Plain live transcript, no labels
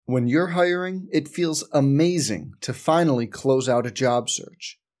When you're hiring, it feels amazing to finally close out a job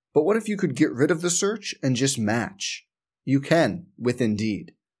search. But what if you could get rid of the search and just match? You can with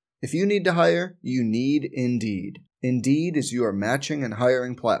Indeed. If you need to hire, you need Indeed. Indeed is your matching and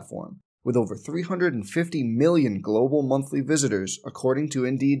hiring platform. With over 350 million global monthly visitors, according to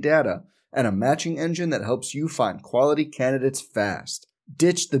Indeed data, and a matching engine that helps you find quality candidates fast.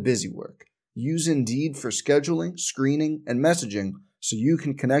 Ditch the busy work. Use Indeed for scheduling, screening, and messaging so you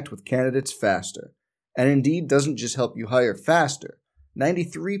can connect with candidates faster. And Indeed doesn't just help you hire faster.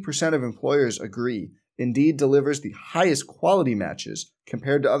 93% of employers agree Indeed delivers the highest quality matches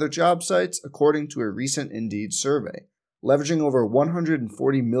compared to other job sites, according to a recent Indeed survey. Leveraging over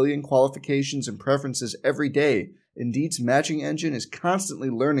 140 million qualifications and preferences every day, Indeed's matching engine is constantly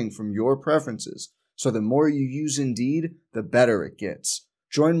learning from your preferences, so the more you use Indeed, the better it gets.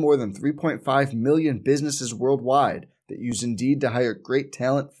 Join more than 3.5 million businesses worldwide that use Indeed to hire great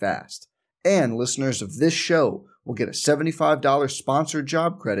talent fast. And listeners of this show will get a $75 sponsored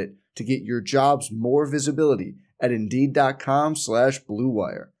job credit to get your jobs more visibility at Indeed.com/Blue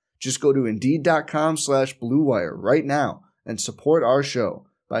Wire. Just go to Indeed.com/Blue Wire right now and support our show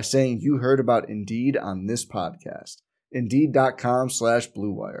by saying you heard about Indeed on this podcast.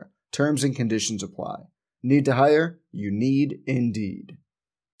 Indeed.com/Blue Wire. Terms and conditions apply. Need to hire? You need Indeed.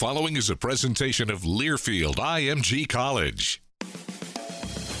 Following is a presentation of Learfield IMG College.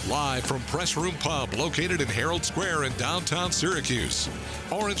 Live from Press Room Pub, located in Herald Square in downtown Syracuse,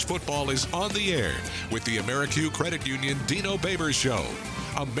 Orange football is on the air with the AmeriQ Credit Union Dino Babers Show.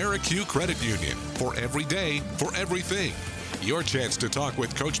 AmeriQ Credit Union, for every day, for everything. Your chance to talk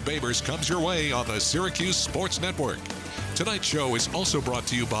with Coach Babers comes your way on the Syracuse Sports Network. Tonight's show is also brought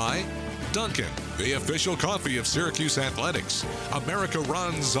to you by Dunkin', the official coffee of Syracuse Athletics. America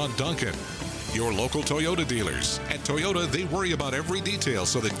runs on Dunkin'. Your local Toyota dealers. At Toyota, they worry about every detail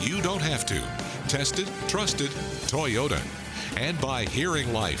so that you don't have to. Tested, trusted, Toyota. And by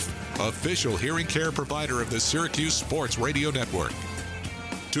Hearing Life, official hearing care provider of the Syracuse Sports Radio Network.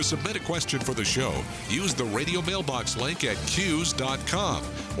 To submit a question for the show, use the radio mailbox link at Q's.com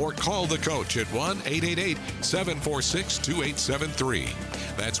or call the coach at 1-888-746-2873.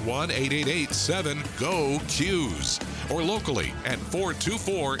 That's 1-888-7-GO-QS or locally at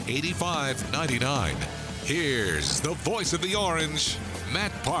 424-8599. Here's the voice of the Orange,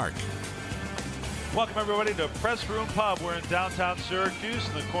 Matt Park. Welcome, everybody, to Press Room Pub. We're in downtown Syracuse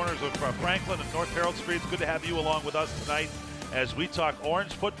in the corners of Franklin and North Herald Streets. Good to have you along with us tonight as we talk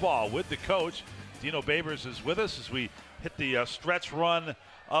Orange football with the coach. Dino Babers is with us as we hit the stretch run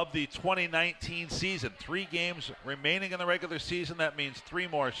of the 2019 season. 3 games remaining in the regular season. That means 3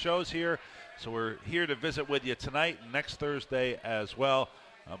 more shows here. So we're here to visit with you tonight and next Thursday as well,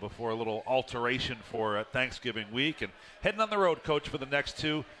 before a little alteration for Thanksgiving week. And heading on the road, Coach, for the next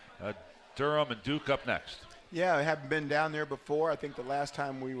 2, Durham and Duke up next. Yeah, I haven't been down there before. I think the last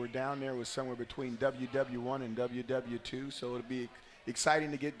time we were down there was somewhere between WW1 and WW2, so it'll be exciting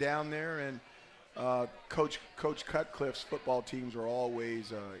to get down there. And Coach Cutcliffe's football teams are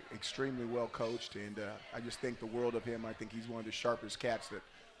always extremely well coached, and I just think the world of him. I think he's one of the sharpest cats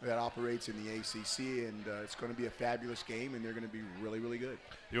that operates in the ACC, and it's going to be a fabulous game, and they're going to be really, really good.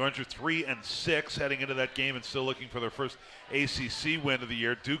 The Orange are 3-6 heading into that game and still looking for their first ACC win of the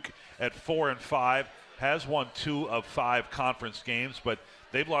year. Duke at 4-5. Has won 2 of 5 conference games, but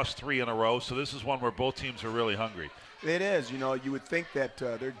they've lost 3 in a row, so this is one where both teams are really hungry. It is. You know, you would think that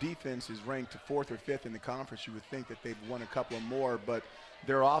their defense is ranked 4th or 5th in the conference. You would think that they've won a couple of more, but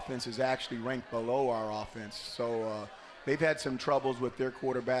their offense is actually ranked below our offense. So they've had some troubles with their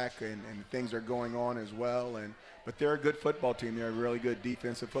quarterback, and things are going on as well. But they're a good football team. They're a really good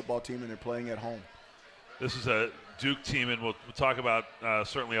defensive football team, and they're playing at home. This is a Duke team, and we'll talk about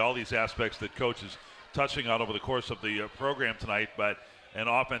certainly all these aspects that Coach is touching on over the course of the program tonight, but an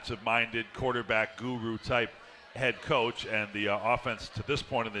offensive-minded quarterback guru type head coach, and the offense to this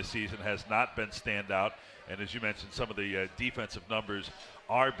point in this season has not been standout. And as you mentioned, some of the defensive numbers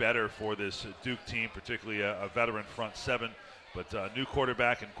are better for this Duke team, particularly a veteran front 7, but a new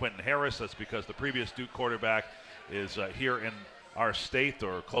quarterback in Quentin Harris. That's because the previous Duke quarterback is here in our state,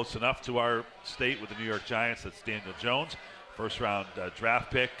 or close enough to our state, with the New York Giants. That's Daniel Jones. First-round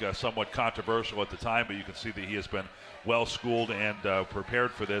draft pick, somewhat controversial at the time, but you can see that he has been well-schooled and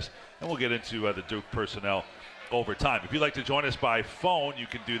prepared for this. And we'll get into the Duke personnel over time. If you'd like to join us by phone, you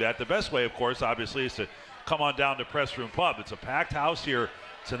can do that. The best way, of course, obviously, is to come on down to Press Room Pub. It's a packed house here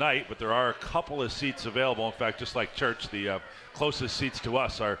tonight, but there are a couple of seats available. In fact, just like church, the closest seats to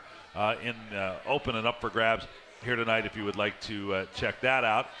us are open and up for grabs here tonight if you would like to check that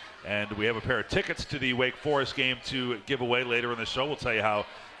out. And we have a pair of tickets to the Wake Forest game to give away later in the show. We'll tell you how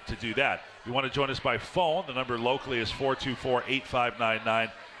to do that. If you want to join us by phone, the number locally is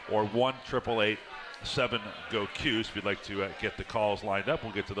 424-8599 or 1-888-7-GO-CUES. If you'd like to get the calls lined up,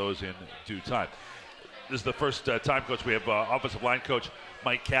 we'll get to those in due time. This is the first time, Coach. We have offensive line coach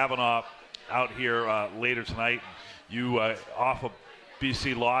Mike Cavanaugh out here later tonight. You off a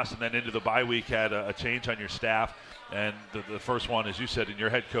BC loss and then into the bye week had a change on your staff. And the first one, as you said, in your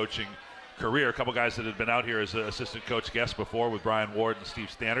head coaching career, a couple guys that had been out here as assistant coach guests before with Brian Ward and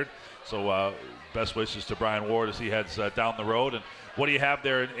Steve Standard. So best wishes to Brian Ward as he heads down the road. And what do you have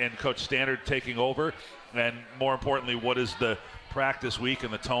there in Coach Standard taking over? And more importantly, what is the practice week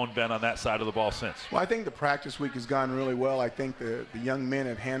and the tone been on that side of the ball since? Well, I think the practice week has gone really well. I think the young men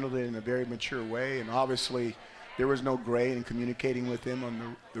have handled it in a very mature way, and obviously there was no gray in communicating with him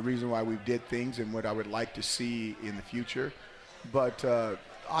on the reason why we did things and what I would like to see in the future. But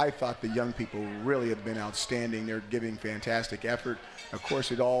I thought the young people really have been outstanding. They're giving fantastic effort. Of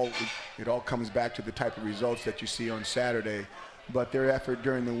course, it all comes back to the type of results that you see on Saturday, but their effort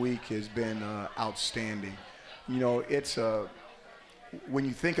during the week has been outstanding. You know, it's when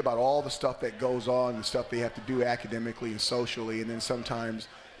you think about all the stuff that goes on, the stuff they have to do academically and socially, and then sometimes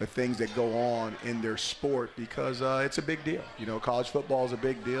the things that go on in their sport, because it's a big deal. You know, college football is a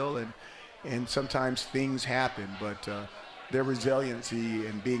big deal, and sometimes things happen, but their resiliency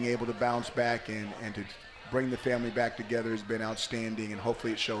and being able to bounce back and to bring the family back together has been outstanding, and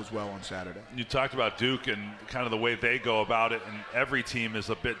hopefully it shows well on Saturday. You talked about Duke and kind of the way they go about it, and every team is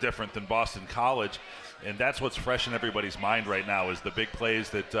a bit different than Boston College, and that's what's fresh in everybody's mind right now is the big plays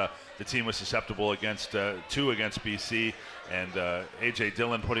that the team was susceptible against against BC, and A.J.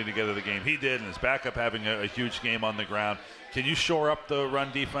 Dillon putting together the game he did, and his backup having a huge game on the ground. Can you shore up the run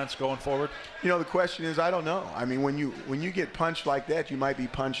defense going forward? You know, the question is, I don't know. I mean, when you get punched like that, you might be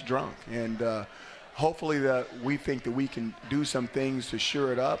punch drunk, and hopefully we think that we can do some things to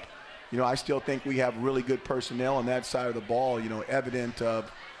shore it up. You know, I still think we have really good personnel on that side of the ball, you know, evident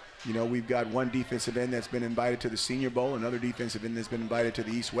of, you know, we've got one defensive end that's been invited to the Senior Bowl, another defensive end that's been invited to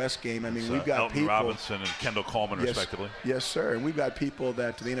the East-West game. I mean, we've got Elton people. Robinson and Kendall Coleman, yes, respectively. Yes, sir. And we've got people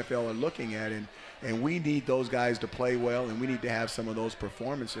that the NFL are looking at, and we need those guys to play well, and we need to have some of those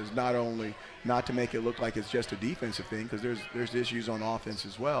performances, not only not to make it look like it's just a defensive thing, because there's issues on offense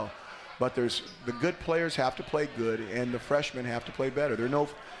as well. But the good players have to play good, and the freshmen have to play better.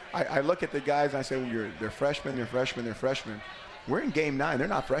 I look at the guys and I say, well, they're freshmen. We're in game 9. They're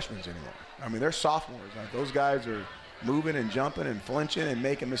not freshmen anymore. I mean, they're sophomores. Like, those guys are moving and jumping and flinching and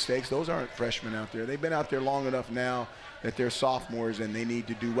making mistakes. Those aren't freshmen out there. They've been out there long enough now that they're sophomores and they need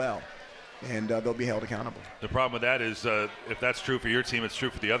to do well. And they'll be held accountable. The problem with that is if that's true for your team, it's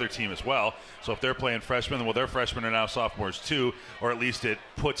true for the other team as well. So if they're playing freshmen, well, their freshmen are now sophomores too, or at least it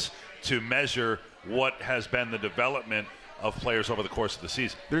puts to measure what has been the development of players over the course of the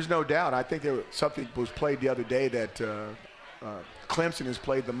season. There's no doubt. I think something was played the other day that Clemson has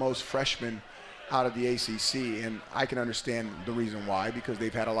played the most freshmen out of the ACC, and I can understand the reason why, because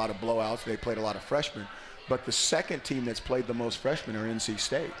they've had a lot of blowouts. They played a lot of freshmen. But the second team that's played the most freshmen are NC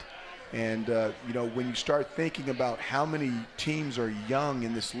State. And, you know, when you start thinking about how many teams are young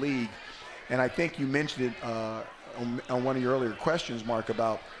in this league, and I think you mentioned it on one of your earlier questions, Mark,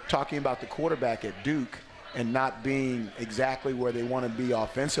 about talking about the quarterback at Duke and not being exactly where they want to be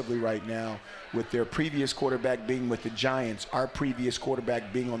offensively right now, with their previous quarterback being with the Giants, our previous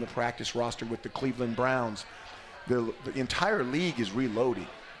quarterback being on the practice roster with the Cleveland Browns. The entire league is reloading.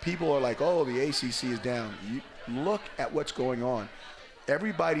 People are like, oh, the ACC is down. You look at what's going on.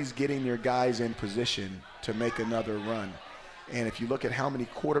 Everybody's getting their guys in position to make another run. And if you look at how many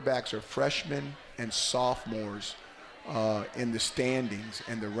quarterbacks are freshmen and sophomores in the standings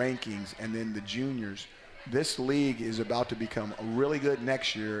and the rankings, and then the juniors, this league is about to become really good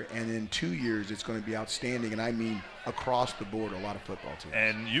next year, and in 2 years it's going to be outstanding, and I mean across the board, a lot of football teams.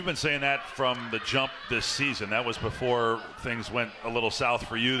 And you've been saying that from the jump this season. That was before things went a little south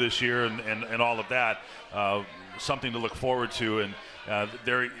for you this year and all of that. Something to look forward to, and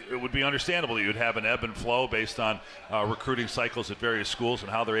it would be understandable that you'd have an ebb and flow based on recruiting cycles at various schools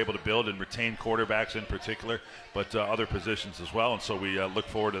and how they're able to build and retain quarterbacks in particular, but other positions as well. And so we look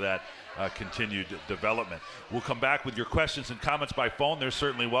forward to that continued development. We'll come back with your questions and comments by phone. They're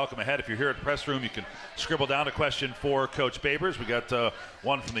certainly welcome ahead. If you're here at the press room, you can scribble down a question for Coach Babers. We got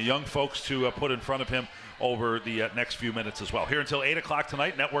one from the young folks to put in front of him over the next few minutes as well. Here until 8 o'clock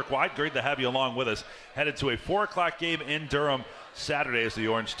tonight, network-wide. Great to have you along with us. Headed to a 4 o'clock game in Durham Saturday as the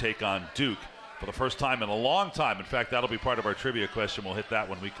Orange take on Duke for the first time in a long time. In fact, that'll be part of our trivia question. We'll hit that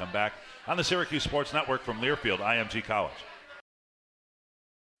when we come back on the Syracuse Sports Network from Learfield, IMG College.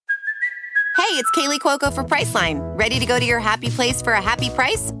 Hey, it's Kaylee Cuoco for Priceline. Ready to go to your happy place for a happy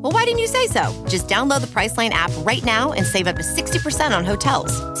price? Well, why didn't you say so? Just download the Priceline app right now and save up to 60% on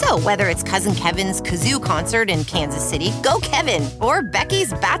hotels. So whether it's Cousin Kevin's Kazoo Concert in Kansas City, go Kevin, or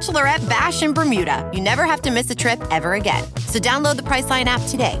Becky's Bachelorette Bash in Bermuda, you never have to miss a trip ever again. So download the Priceline app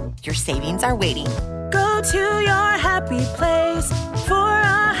today. Your savings are waiting. Go to your happy place for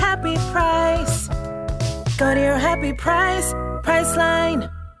a happy price. Go to your happy price, Priceline.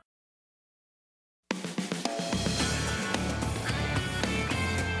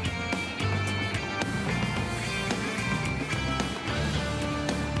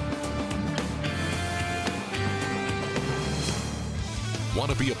 Want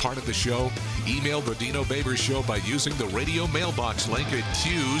to be a part of the show? Email the Dino Babers Show by using the radio mailbox link at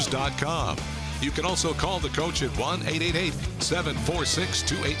Q's.com. You can also call the coach at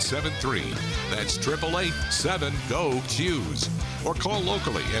 1-888-746-2873. That's 888-7-GO-QS. Or call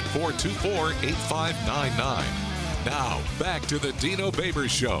locally at 424-8599. Now, back to the Dino Babers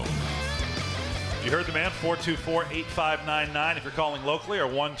Show. You heard the man, 424-8599 if you're calling locally, or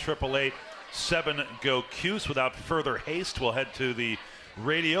 1-888-7-GO-QS. Without further haste, we'll head to the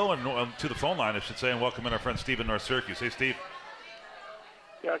radio and to the phone line, I should say, and welcome in our friend Steve in North Syracuse. Hey, Steve.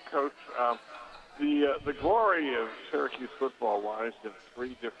 Yeah, Coach. The glory of Syracuse football lies in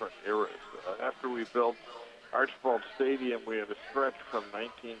three different eras. After we built Archibald Stadium, we had a stretch from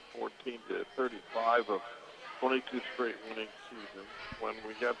 1914 to 35 of 22 straight winning seasons. When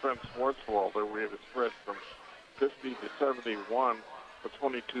we got Ben Schwartzwalder, we had a stretch from 50 to 71 of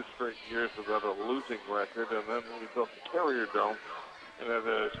 22 straight years without a losing record. And then we built the Carrier Dome, and had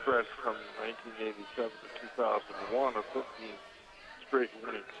a stretch from 1987 to 2001 of 15 straight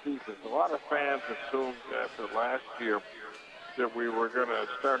winning seasons. A lot of fans assumed after last year that we were going to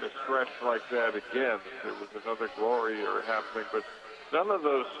start a stretch like that again, that there was another glory year happening, but none of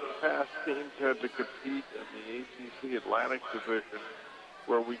those past teams had to compete in the ACC Atlantic Division,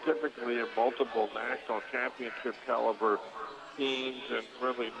 where we typically have multiple national championship caliber teams and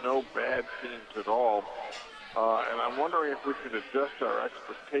really no bad teams at all. And I'm wondering if we should adjust our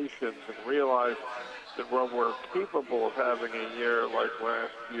expectations and realize that while we're capable of having a year like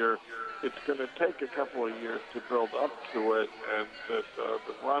last year, it's going to take a couple of years to build up to it, and that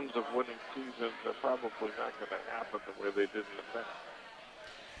the runs of winning seasons are probably not going to happen the way they did in the past.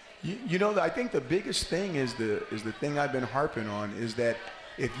 You know, I think the biggest thing is the thing I've been harping on, is that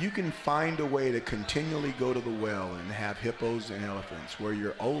if you can find a way to continually go to the well and have hippos and elephants, where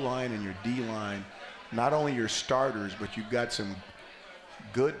your O-line and your D-line, not only your starters, but you've got some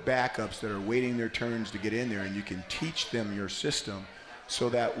good backups that are waiting their turns to get in there, and you can teach them your system so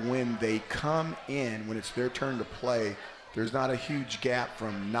that when they come in, when it's their turn to play, there's not a huge gap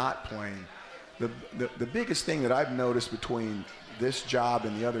from not playing. The biggest thing that I've noticed between this job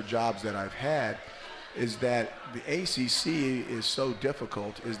and the other jobs that I've had is that the ACC is so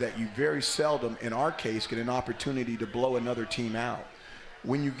difficult, is that you very seldom, in our case, get an opportunity to blow another team out.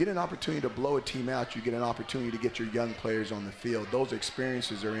 When you get an opportunity to blow a team out, you get an opportunity to get your young players on the field. Those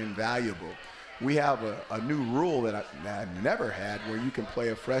experiences are invaluable. We have a new rule that I never had, where you can play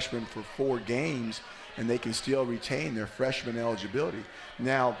a freshman for 4 games and they can still retain their freshman eligibility.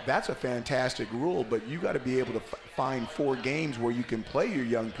 Now, that's a fantastic rule, but you got to be able to find 4 games where you can play your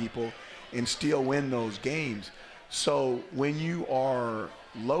young people and still win those games. So when you are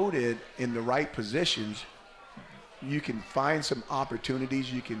loaded in the right positions, you can find some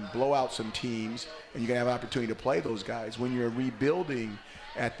opportunities, you can blow out some teams, and you can have an opportunity to play those guys. When you're rebuilding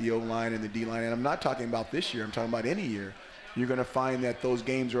at the O-line and the D-line, and I'm not talking about this year, I'm talking about any year, you're going to find that those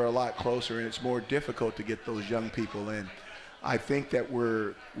games are a lot closer, and it's more difficult to get those young people in. I think that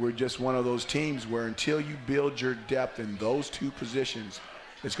we're just one of those teams where until you build your depth in those 2 positions,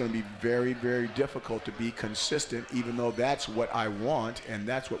 it's going to be very, very difficult to be consistent, even though that's what I want and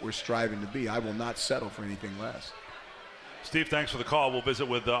that's what we're striving to be. I will not settle for anything less. Steve, thanks for the call. We'll visit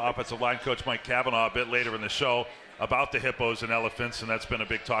with offensive line coach Mike Cavanaugh a bit later in the show about the hippos and elephants, and that's been a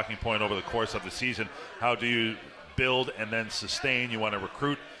big talking point over the course of the season. How do you build and then sustain? You want to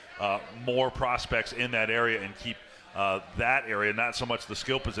recruit more prospects in that area and keep that area, not so much the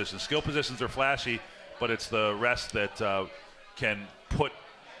skill positions. Skill positions are flashy, but it's the rest that can put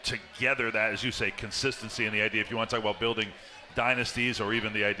together that, as you say, consistency, and the idea, if you want to talk about building dynasties or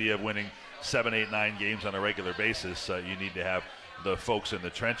even the idea of winning 7, 8, 9 games on a regular basis, you need to have the folks in the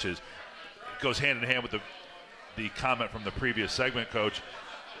trenches. It goes hand in hand with the comment from the previous segment, Coach.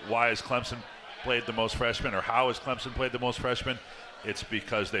 Why has Clemson played the most freshmen, or how has Clemson played the most freshmen? It's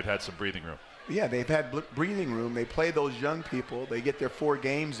because they've had some breathing room. Yeah, they've had breathing room. They play those young people. They get their 4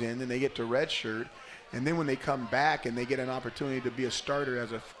 games in, then they get to redshirt, And then when they come back and they get an opportunity to be a starter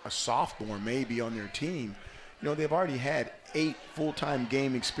as a sophomore maybe on their team, they've already had 8 full-time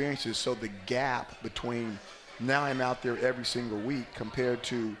game experiences. So the gap between now I'm out there every single week compared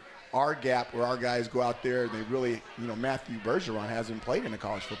to our gap where our guys go out there and they really, Matthew Bergeron hasn't played in a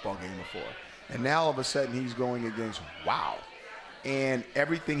college football game before. And now all of a sudden he's going against wow. And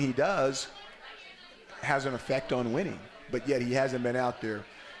everything he does has an effect on winning. But yet he hasn't been out there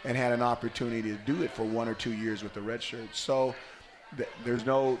and had an opportunity to do it for 1 or 2 years with the red shirt. So there's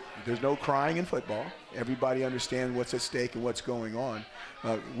no crying in football. Everybody understands what's at stake and what's going on.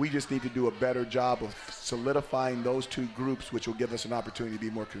 We just need to do a better job of solidifying those 2 groups, which will give us an opportunity to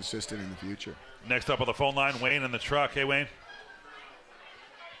be more consistent in the future. Next up on the phone line, Wayne in the truck. Hey, Wayne.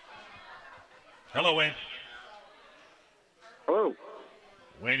 Hello, Wayne. Hello.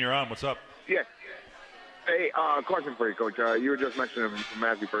 Wayne, you're on. What's up? Yeah. Hey, question for you, Coach. You were just mentioning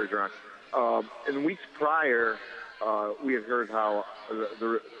Matthew Bergeron. In weeks prior, we had heard how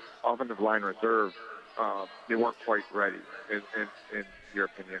the offensive line reserve, they weren't quite ready, in your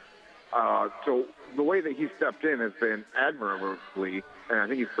opinion. So the way that he stepped in has been admirably, and I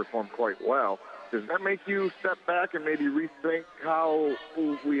think he's performed quite well. Does that make you step back and maybe rethink how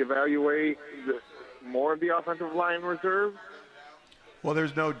we evaluate more of the offensive line reserve? Well,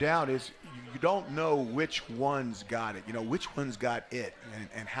 there's no doubt. You don't know which ones got it. Which ones got it,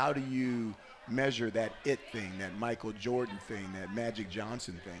 and how do you measure that it thing, that Michael Jordan thing, that Magic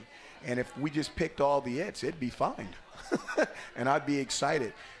Johnson thing? And if we just picked all the it's, it'd be fine, and I'd be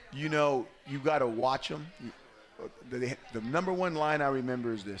excited. You got to watch them. The number one line I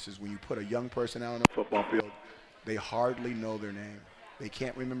remember is when you put a young person out on a football field, they hardly know their name. They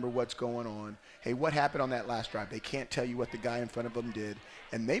can't remember what's going on. Hey, what happened on that last drive? They can't tell you what the guy in front of them did.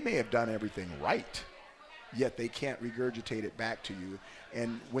 And they may have done everything right, yet they can't regurgitate it back to you.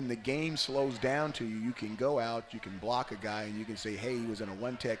 And when the game slows down to you, you can go out, you can block a guy, and you can say, hey, he was in a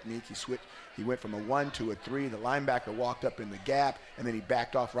 1 technique. He went from a 1 to a 3. The linebacker walked up in the gap, and then he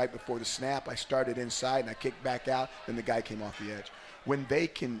backed off right before the snap. I started inside, and I kicked back out. Then the guy came off the edge. When they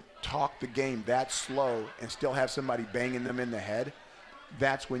can talk the game that slow and still have somebody banging them in the head,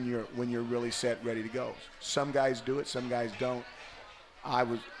 that's when you're really set, ready to go. Some guys do it, some guys don't.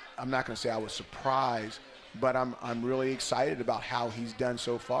 I'm not going to say I was surprised, but I'm really excited about how he's done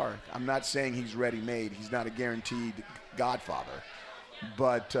so far. I'm not saying he's ready-made. He's not a guaranteed godfather,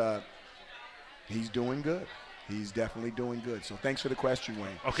 but he's doing good. He's definitely doing good. So thanks for the question,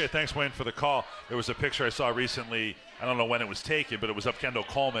 Wayne. Okay, thanks, Wayne, for the call. There was a picture I saw recently. I don't know when it was taken, but it was of Kendall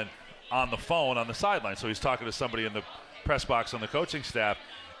Coleman on the phone on the sideline. So he's talking to somebody in the press box on the coaching staff.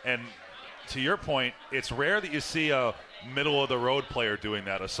 And to your point, it's rare that you see a middle-of-the-road player doing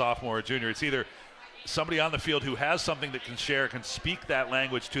that, a sophomore or junior. It's either somebody on the field who has something that can share, can speak that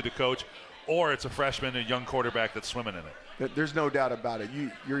language to the coach, or it's a freshman, a young quarterback that's swimming in it. There's no doubt about it.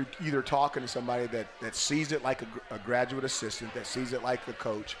 You're either talking to somebody that sees it like a graduate assistant, that sees it like a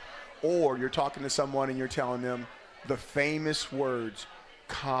coach, or you're talking to someone and you're telling them the famous words,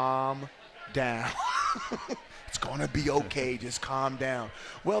 calm down. It's going to be okay. Just calm down.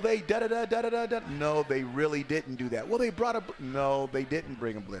 Well, they da-da-da. No, they really didn't do that. Well, no, they didn't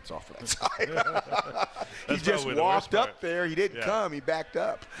bring a blitz off that side. He just walked up there. He didn't come. He backed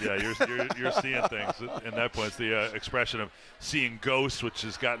up. Yeah, you're seeing things. And that point's the expression of seeing ghosts, which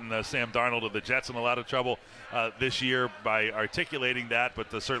has gotten Sam Darnold of the Jets in a lot of trouble this year by articulating that.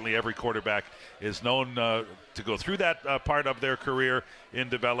 But certainly every quarterback is known to go through that part of their career in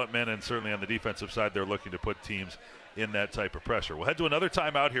development, and certainly on the defensive side, they're looking to put teams in that type of pressure. We'll head to another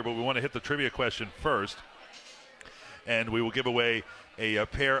timeout here, but we want to hit the trivia question first, and we will give away a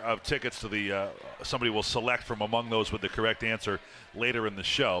pair of tickets to the somebody will select from among those with the correct answer later in the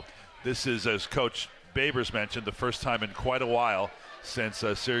show. This is, as Coach Babers mentioned, the first time in quite a while since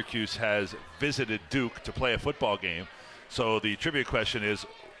Syracuse has visited Duke to play a football game. So the trivia question is,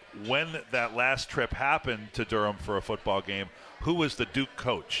 when that last trip happened to Durham for a football game, who was the Duke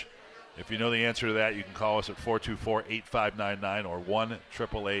coach? If you know the answer to that, you can call us at 424-8599 or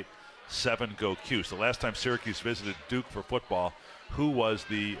 1-888-7-GO-CUSE. The last time Syracuse visited Duke for football, who was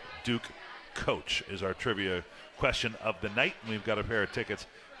the Duke coach is our trivia question of the night. And we've got a pair of tickets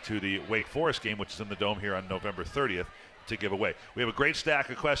to the Wake Forest game, which is in the Dome here on November 30th. To give away. We have a great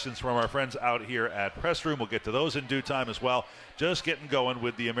stack of questions from our friends out here at Press Room. We'll get to those in due time as well. Just getting going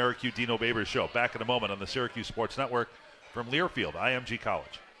with the Amerique Dino Babers Show. Back in a moment on the Syracuse Sports Network from Learfield, IMG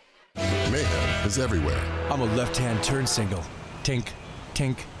College. Mayhem is everywhere. I'm a left-hand turn single. Tink,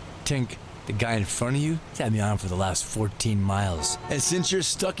 tink, tink, The guy in front of you had me on for the last 14 miles. And since you're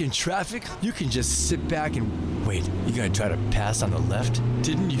stuck in traffic, you can just sit back and wait. You gonna try to pass on the left?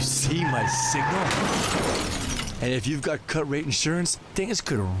 Didn't you see my signal? And if you've got cut rate insurance, things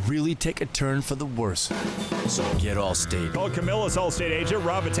could really take a turn for the worse. So get Allstate. Call Camilla's Allstate agent,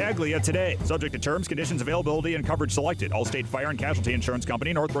 Rob Battaglia, today. Subject to terms, conditions, availability, and coverage selected. Allstate Fire and Casualty Insurance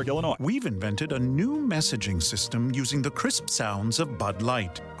Company, Northbrook, Illinois. We've invented a new messaging system using the crisp sounds of Bud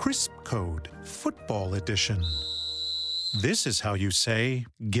Light. Crisp Code, Football Edition. This is how you say,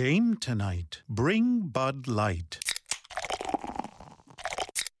 game tonight. Bring Bud Light.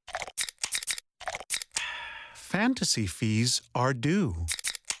 Fantasy fees are due.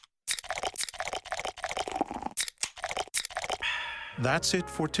 That's it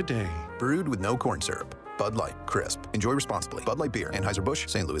for today. Brewed with no corn syrup. Bud Light, crisp. Enjoy responsibly. Bud Light Beer, Anheuser-Busch,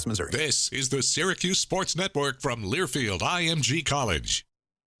 St. Louis, Missouri. This is the Syracuse Sports Network from Learfield IMG College.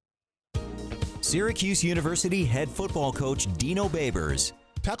 Syracuse University head football coach Dino Babers.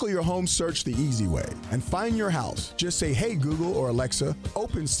 Tackle your home search the easy way and find your house. Just say, hey, Google or Alexa,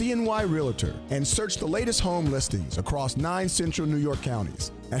 open CNY Realtor and search the latest home listings across 9 central New York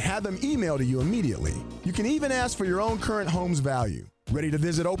counties and have them emailed to you immediately. You can even ask for your own current home's value. Ready to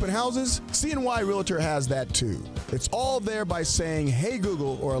visit open houses? CNY Realtor has that too. It's all there by saying, hey,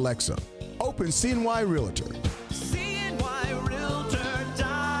 Google or Alexa, open CNY Realtor.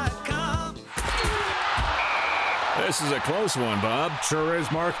 This is a close one, Bob. Sure is,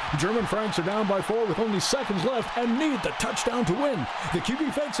 Mark. German Franks are down by 4 with only seconds left and need the touchdown to win. The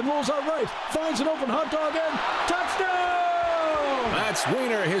QB fakes and rolls out right, finds an open hot dog and touchdown! That's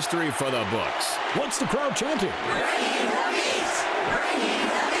Wiener history for the books. What's the crowd chanting? Bringing the meat! Bringing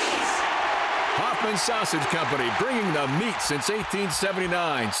the meat! Hoffman Sausage Company, bringing the meat since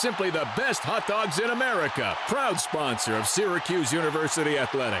 1879. Simply the best hot dogs in America. Proud sponsor of Syracuse University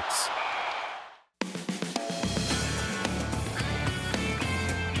Athletics.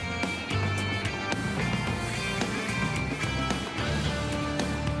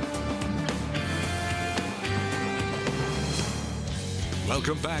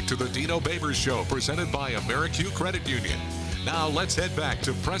 Welcome back to the Dino Babers Show, presented by AmeriQ Credit Union. Now let's head back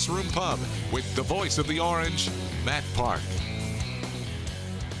to Press Room Pub with the voice of the Orange, Matt Park.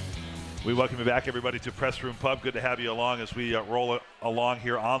 We welcome you back, everybody, to Press Room Pub. Good to have you along as we roll along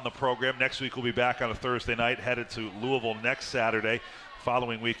here on the program. Next week we'll be back on a Thursday night, headed to Louisville next Saturday.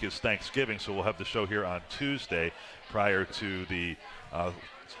 Following week is Thanksgiving, so we'll have the show here on Tuesday prior to the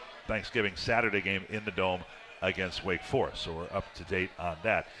Thanksgiving Saturday game in the Dome against Wake Forest. So we're up to date on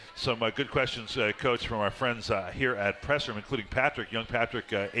that. Some good questions, Coach, from our friends here at Press Room, including Patrick. Young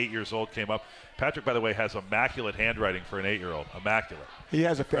Patrick, 8 years old, came up. Patrick, by the way, has immaculate handwriting for an 8-year-old. Immaculate. He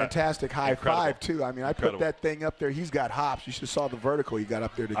has a fantastic high five, too. I mean, I put that thing up there. He's got hops. You should have saw the vertical he got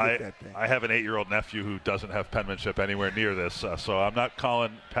up there to get that thing. I have an 8-year-old nephew who doesn't have penmanship anywhere near this, so I'm not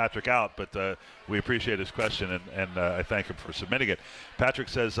calling Patrick out, but we appreciate his question, and I thank him for submitting it. Patrick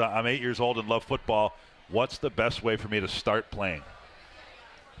says, I'm 8 years old and love football. What's the best way for me to start playing?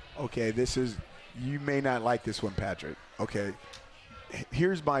 Okay, you may not like this one, Patrick. Okay,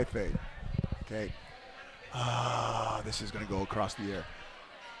 here's my thing. Okay, this is going to go across the air.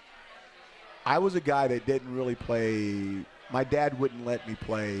 I was a guy that didn't really play. My dad wouldn't let me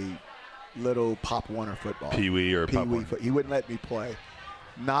play little Pop Warner football. Pee-wee or Pop Warner. He wouldn't let me play.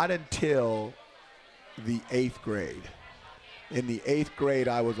 Not until the 8th grade. In the 8th grade,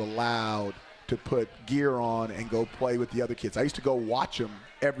 I was allowed to put gear on and go play with the other kids. I used to go watch them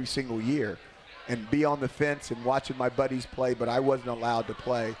every single year and be on the fence and watching my buddies play, but I wasn't allowed to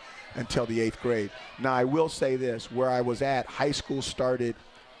play until the 8th grade. Now, I will say this, where I was at, high school started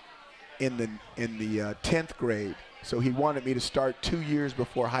in the 10th grade, so he wanted me to start 2 years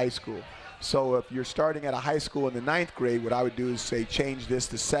before high school. So if you're starting at a high school in the 9th grade, what I would do is say change this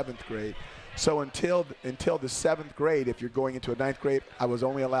to 7th grade. So until the 7th grade, if you're going into a 9th grade, I was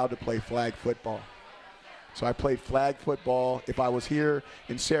only allowed to play flag football. So I played flag football. If I was here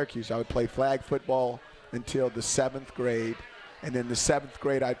in Syracuse, I would play flag football until the 7th grade. And then the 7th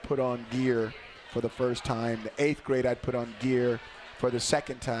grade, I'd put on gear for the first time. The 8th grade, I'd put on gear for the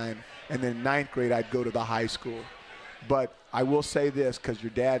second time. And then 9th grade, I'd go to the high school. But I will say this, because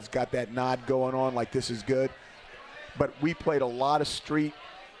your dad's got that nod going on like this is good. But we played a lot of street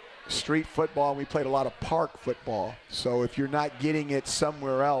football, and we played a lot of park football. So if you're not getting it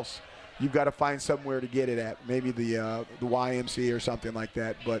somewhere else, you've got to find somewhere to get it at, maybe the YMCA or something like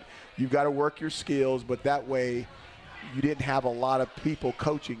that. But you've got to work your skills, but that way you didn't have a lot of people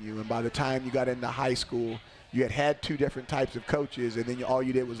coaching you. And by the time you got into high school, you had 2 different types of coaches, and then all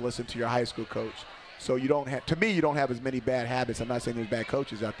you did was listen to your high school coach. So you don't have as many bad habits. I'm not saying there's bad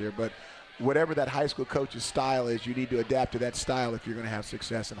coaches out there, but whatever that high school coach's style is, you need to adapt to that style if you're going to have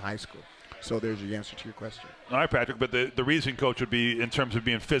success in high school. So there's your answer to your question. All right, Patrick, but the reason, Coach, would be in terms of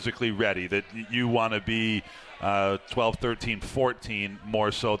being physically ready, that you want to be 12, 13, 14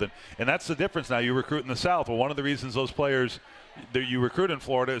 more so than – and that's the difference now. You recruit in the South. Well, one of the reasons those players that you recruit in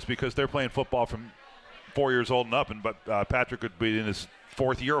Florida is because they're playing football from 4 years old and up, but Patrick would be in his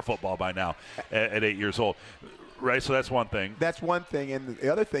fourth year of football by now at 8 years old. Right, so that's one thing. That's one thing, and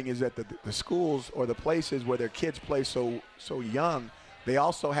the other thing is that the schools or the places where their kids play so young – they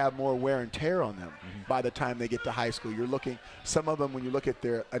also have more wear and tear on them by the time they get to high school. You're looking, some of them, when you look at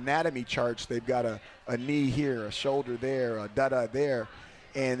their anatomy charts, they've got a knee here, a shoulder there, a da-da there,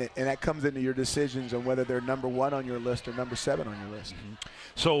 and that comes into your decisions on whether they're number 1 on your list or number 7 on your list.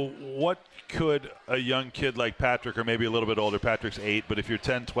 So what could a young kid like Patrick, or maybe a little bit older, Patrick's 8, but if you're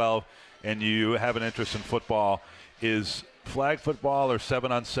 10, 12, and you have an interest in football, is flag football or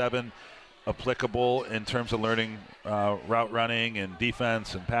 7-on-7 applicable in terms of learning route running and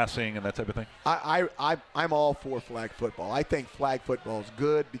defense and passing and that type of thing? I'm all for flag football. I think flag football is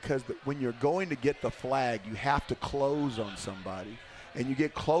good because when you're going to get the flag, you have to close on somebody. And you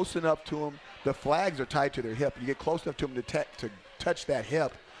get close enough to them. The flags are tied to their hip. You get close enough to them to touch that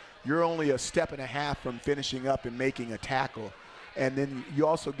hip. You're only a step and a half from finishing up and making a tackle. And then you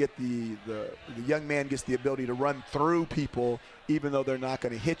also get the young man gets the ability to run through people even though they're not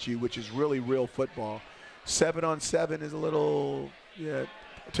going to hit you, which is really real football. 7-on-7 is a little,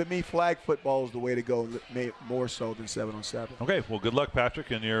 to me, flag football is the way to go, more so than 7-on-7. Okay, well, good luck,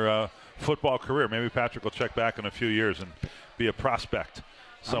 Patrick, in your football career. Maybe Patrick will check back in a few years and be a prospect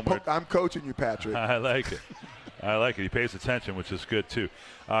somewhere. I'm coaching you, Patrick. I like it. I like it. He pays attention, which is good, too.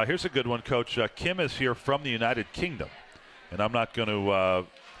 Here's a good one, Coach. Kim is here from the United Kingdom. And I'm not going to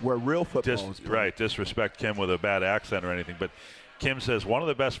where real football is played. Disrespect Kim with a bad accent or anything. But Kim says one of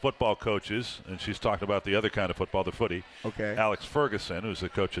the best football coaches, and she's talking about the other kind of football, the footy, Alex Ferguson, who's the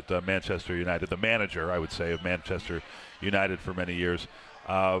coach at Manchester United, the manager, I would say, of Manchester United for many years,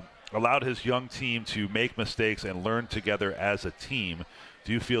 allowed his young team to make mistakes and learn together as a team.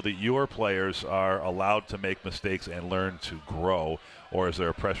 Do you feel that your players are allowed to make mistakes and learn to grow, or is there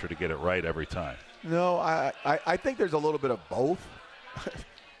a pressure to get it right every time? No, I think there's a little bit of both.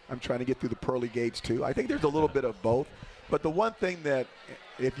 I'm trying to get through the pearly gates, too. I think there's a little bit of both. But the one thing that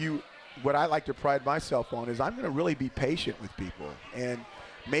what I like to pride myself on is I'm going to really be patient with people, and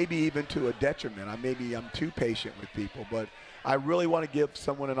maybe even to a detriment. Maybe I'm too patient with people, but I really want to give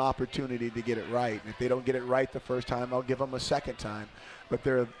someone an opportunity to get it right. And if they don't get it right the first time, I'll give them a second time. But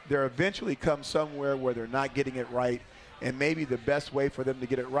there eventually comes somewhere where they're not getting it right, and maybe the best way for them to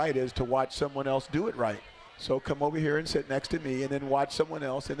get it right is to watch someone else do it right. So come over here and sit next to me and then watch someone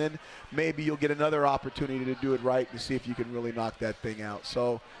else, and then maybe you'll get another opportunity to do it right and see if you can really knock that thing out.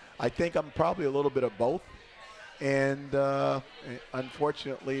 So I think I'm probably a little bit of both. And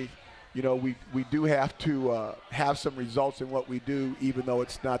unfortunately, we do have to have some results in what we do, even though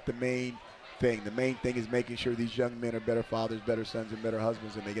it's not the main thing. The main thing is making sure these young men are better fathers, better sons, and better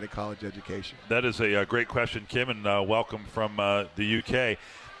husbands, and they get a college education. That is a great question, Kim, and welcome from the UK.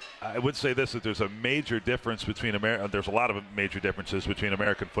 I would say this, that there's a major difference between there's a lot of major differences between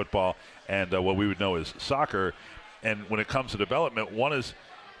American football and what we would know as soccer. And when it comes to development, one is,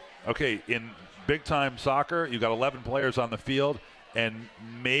 in big-time soccer, you've got 11 players on the field and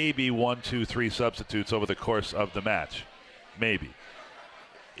maybe 1, 2, 3 substitutes over the course of the match. Maybe.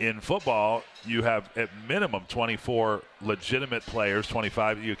 In football, you have at minimum 24 legitimate players,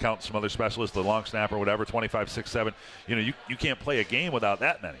 25, you count some other specialists, the long snapper, whatever, 25, 6, 7. You can't play a game without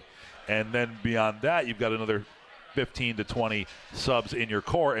that many. And then beyond that, you've got another 15 to 20 subs in your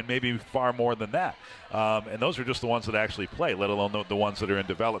core, and maybe far more than that. And those are just the ones that actually play, let alone the ones that are in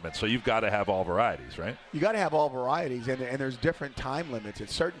development. So you've got to have all varieties, right? You got to have all varieties, and there's different time limits.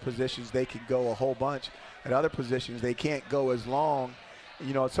 At certain positions, they can go a whole bunch. At other positions, they can't go as long.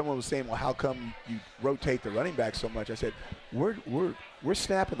 Someone was saying, well, how come you rotate the running back so much? I said, we're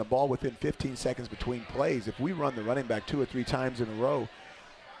snapping the ball within 15 seconds between plays. If we run the running back 2 or 3 times in a row,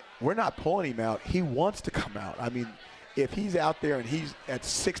 we're not pulling him out. He wants to come out. If he's out there and he's at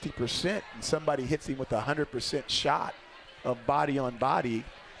 60% and somebody hits him with a 100% shot of body on body,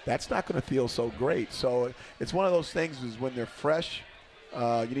 that's not going to feel so great. So it's one of those things is when they're fresh,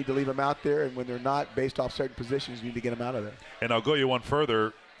 you need to leave them out there, and when they're not, based off certain positions, you need to get them out of there. And I'll go you one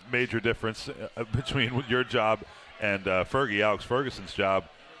further major difference between your job and Alex Ferguson's job.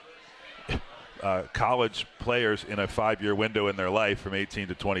 College players in a 5-year window in their life from 18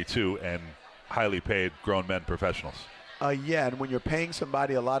 to 22 and highly paid grown men professionals. And when you're paying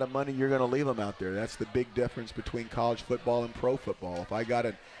somebody a lot of money, you're going to leave them out there. That's the big difference between college football and pro football. If I got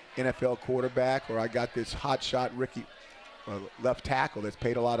an NFL quarterback, or I got this hotshot Ricky left tackle that's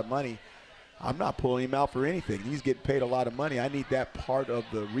paid a lot of money. I'm not pulling him out for anything. He's getting paid a lot of money. I need that part of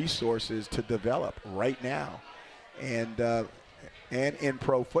the resources to develop right now. And in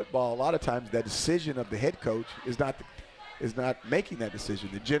pro football, a lot of times that decision of the head coach is not making that decision.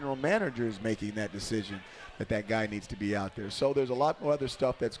 The general manager is making that decision that guy needs to be out there. So there's a lot more other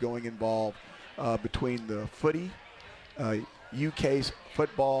stuff that's going involved between the footy, UK's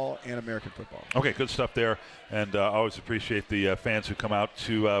football, and American football. Okay, good stuff there. And I always appreciate the fans who come out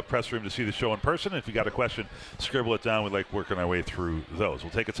to press room to see the show in person. If you got a question, scribble it down. We like working our way through those.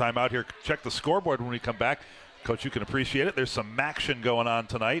 We'll take a time out here, check the scoreboard when we come back. Coach, you can appreciate it. There's some action going on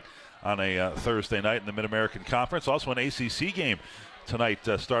tonight on a Thursday night in the Mid-American Conference. Also an ACC game tonight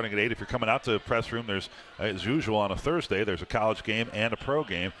starting at 8. If you're coming out to the press room, there's, as usual on a Thursday, there's a college game and a pro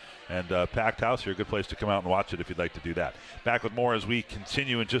game. And packed house here, a good place to come out and watch it if you'd like to do that. Back with more as we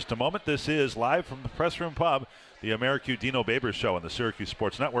continue in just a moment. This is live from the Press Room Pub, the Americu Dino Babers Show on the Syracuse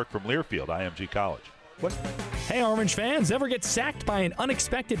Sports Network from Learfield, IMG College. What? Hey, Orange fans, ever get sacked by an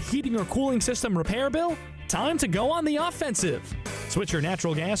unexpected heating or cooling system repair bill? Time to go on the offensive. Switch your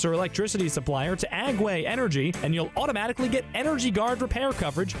natural gas or electricity supplier to Agway Energy, and you'll automatically get Energy Guard repair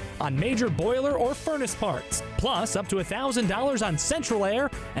coverage on major boiler or furnace parts. Plus, up to $1,000 on central air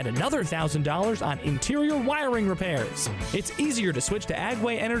and another $1,000 on interior wiring repairs. It's easier to switch to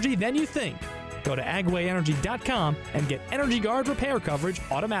Agway Energy than you think. Go to agwayenergy.com and get Energy Guard repair coverage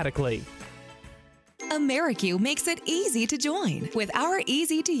automatically. Americu makes it easy to join. With our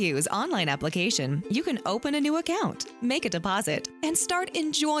easy-to-use online application, you can open a new account, make a deposit, and start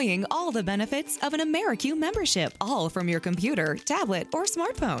enjoying all the benefits of an Americu membership, all from your computer, tablet, or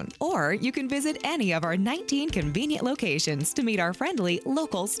smartphone. Or you can visit any of our 19 convenient locations to meet our friendly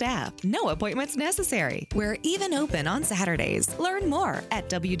local staff. No appointments necessary. We're even open on Saturdays. Learn more at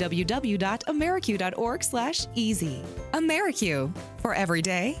www.americu.org/easy. Americu, for every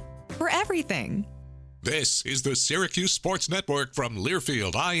day, for everything. This is the Syracuse Sports Network from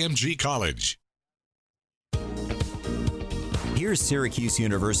Learfield IMG College. Here's Syracuse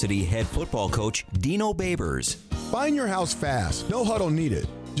University head football coach Dino Babers. Find your house fast. No huddle needed.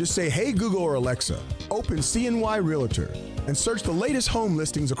 Just say, hey, Google or Alexa, open CNY Realtor, and search the latest home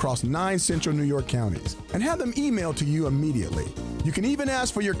listings across 9 central New York counties, and have them emailed to you immediately. You can even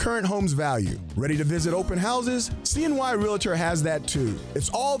ask for your current home's value. Ready to visit open houses? CNY Realtor has that too. It's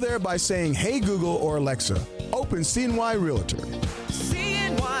all there by saying, hey, Google or Alexa, open CNY Realtor.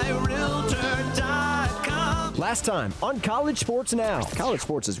 CNYRealtor.com. Last time on College Sports Now. College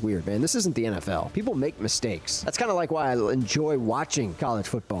sports is weird, man. This isn't the NFL. People make mistakes. That's kind of like why I enjoy watching college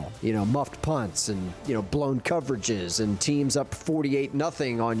football. You know, muffed punts and, blown coverages and teams up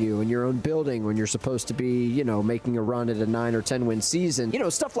 48-0 on you in your own building when you're supposed to be, making a run at a 9 or 10 win season.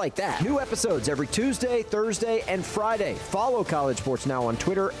 Stuff like that. New episodes every Tuesday, Thursday, and Friday. Follow College Sports Now on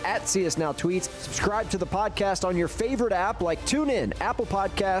Twitter at CSNowTweets. Subscribe to the podcast on your favorite app like TuneIn, Apple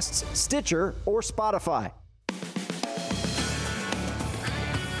Podcasts, Stitcher, or Spotify.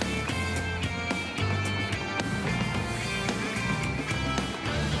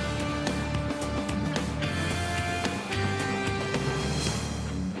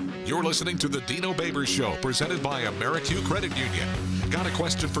 You're listening to the Dino Babers Show, presented by Americu Credit Union. Got a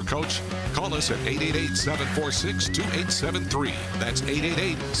question for Coach? Call us at 888-746-2873. That's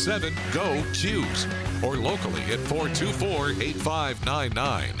 888-7-GO-CUBES. Or locally at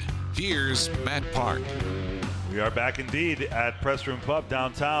 424-8599. Here's Matt Park. We are back indeed at Press Room Pub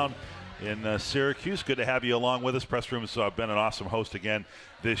downtown in Syracuse. Good to have you along with us. Press Room's been an awesome host again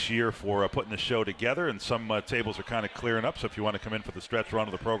this year for putting the show together, and some tables are kind of clearing up, so if you want to come in for the stretch run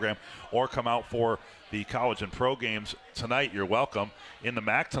of the program or come out for the college and pro games tonight, you're welcome. In the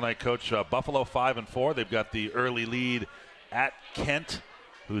MAC tonight, Coach, Buffalo 5-4. They've got the early lead at Kent,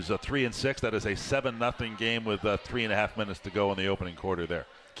 who's 3-6. That is a 7-0 game with 3.5 minutes to go in the opening quarter there.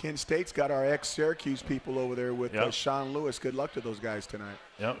 Kent State's got our ex-Syracuse people over there with Sean Lewis. Good luck to those guys tonight.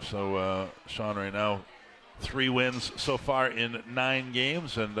 Yep, so Sean right now, 3 wins so far in 9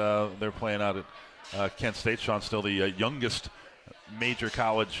 games, and they're playing out at Kent State. Sean's still the youngest major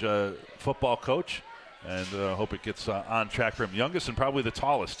college football coach, and hope it gets on track for him. Youngest and probably the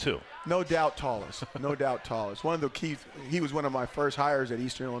tallest, too. No doubt tallest. No doubt tallest. One of the keys, he was one of my first hires at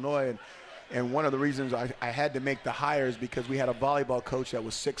Eastern Illinois, and And one of the reasons I had to make the hires because we had a volleyball coach that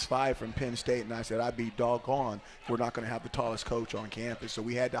was 6'5" from Penn State, and I said I'd be doggone if we're not going to have the tallest coach on campus. So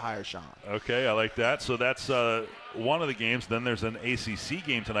we had to hire Sean. Okay, I like that. So that's one of the games. Then there's an ACC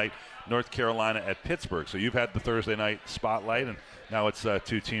game tonight, North Carolina at Pittsburgh. So you've had the Thursday night spotlight, and now it's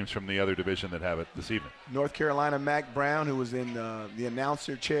two teams from the other division that have it this evening. North Carolina, Mac Brown, who was in the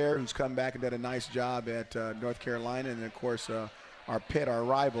announcer chair, who's come back and did a nice job at North Carolina, and, of course, our Pitt, our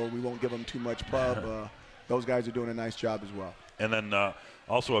rival, we won't give them too much pub. Those guys are doing a nice job as well. And then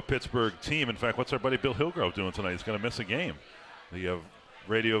also a Pittsburgh team. In fact, what's our buddy Bill Hillgrove doing tonight? He's going to miss a game. The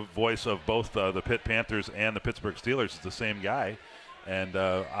radio voice of both the Pitt Panthers and the Pittsburgh Steelers is the same guy. And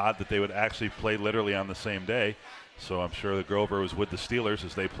odd that they would actually play literally on the same day. So I'm sure that Grover was with the Steelers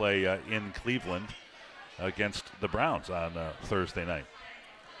as they play in Cleveland against the Browns on Thursday night.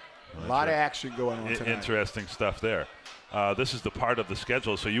 A lot of action going on tonight. Interesting stuff there. This is the part of the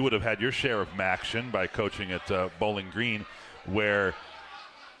schedule, so you would have had your share of Maction by coaching at Bowling Green,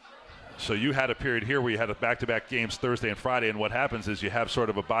 so you had a period here where you had a back-to-back games Thursday and Friday, and what happens is you have sort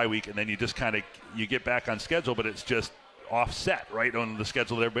of a bye week, and then you just you get back on schedule, but it's just offset, right, on the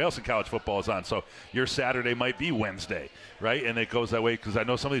schedule that everybody else in college football is on. So your Saturday might be Wednesday, right? And it goes that way because I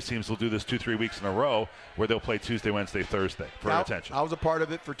know some of these teams will do this 2-3 weeks in a row where they'll play Tuesday, Wednesday, Thursday for attention. I was a part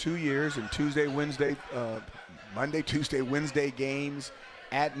of it for 2 years, and Monday, Tuesday, Wednesday games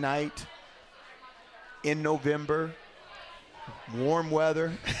at night in November, warm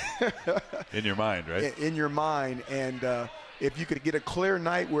weather. In your mind, right? In your mind. And if you could get a clear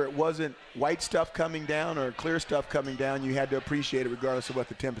night where it wasn't white stuff coming down or clear stuff coming down, you had to appreciate it regardless of what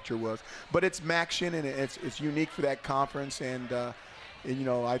the temperature was. But it's Maction, and it's unique for that conference. And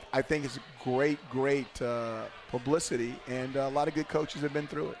I think it's great publicity, and a lot of good coaches have been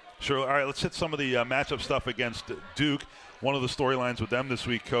through it. Sure. All right, let's hit some of the matchup stuff against Duke. One of the storylines with them this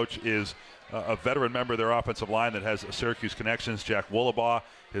week, Coach, is a veteran member of their offensive line that has Syracuse connections, Jack Woolabaugh.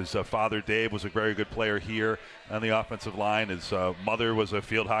 His father, Dave, was a very good player here on the offensive line. His mother was a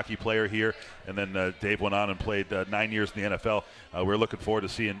field hockey player here, and then Dave went on and played 9 years in the NFL. We're looking forward to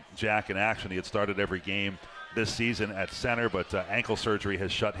seeing Jack in action. He had started every game this season at center, but ankle surgery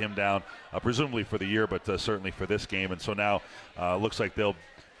has shut him down, presumably for the year, but certainly for this game. And so now looks like they'll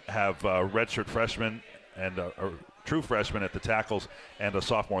have redshirt freshman and a true freshman at the tackles and a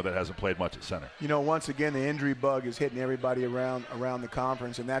sophomore that hasn't played much at center. Once again, the injury bug is hitting everybody around the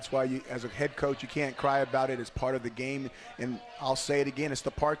conference, and that's why you, as a head coach, you can't cry about it. It's part of the game, and I'll say it again, it's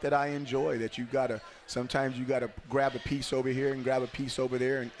the part that I enjoy, that sometimes you got to grab a piece over here and grab a piece over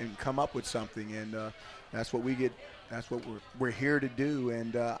there and come up with something, and that's what we get. That's what we're here to do,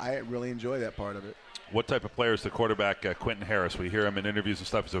 and I really enjoy that part of it. What type of player is the quarterback, Quentin Harris? We hear him in interviews and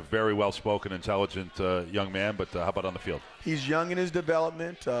stuff. He's a very well-spoken, intelligent young man, but how about on the field? He's young in his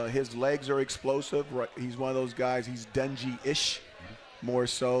development. His legs are explosive. He's one of those guys, he's Dungy-ish, more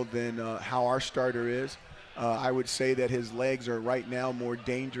so than how our starter is. I would say that his legs are right now more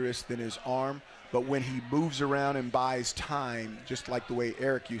dangerous than his arm, but when he moves around and buys time, just like the way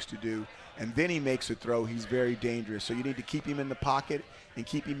Eric used to do, and then he makes a throw, he's very dangerous. So you need to keep him in the pocket and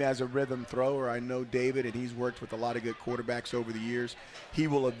keep him as a rhythm thrower. I know David, and he's worked with a lot of good quarterbacks over the years. He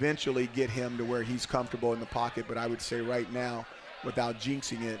will eventually get him to where he's comfortable in the pocket, but I would say right now, without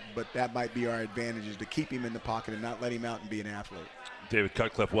jinxing it, but that might be our advantage, is to keep him in the pocket and not let him out and be an athlete. David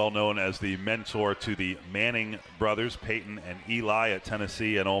Cutcliffe, well known as the mentor to the Manning brothers, Peyton and Eli, at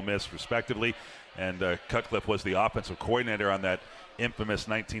Tennessee and Ole Miss, respectively. And Cutcliffe was the offensive coordinator on that infamous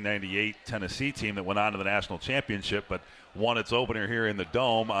 1998 Tennessee team that went on to the national championship, but won its opener here in the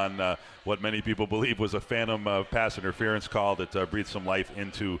Dome on what many people believe was a phantom pass interference call that breathed some life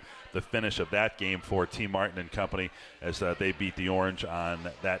into the finish of that game for T. Martin and company as they beat the Orange on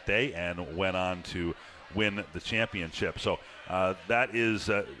that day and went on to win the championship. So that is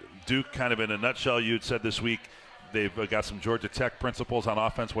Duke kind of in a nutshell. You had said this week they've got some Georgia Tech principles on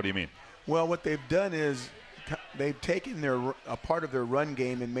offense. What do you mean? Well, what they've done is they've taken a part of their run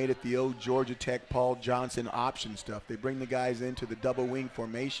game and made it the old Georgia Tech Paul Johnson option stuff. They bring the guys into the double wing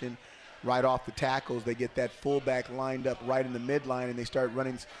formation right off the tackles. They get that fullback lined up right in the midline, and they start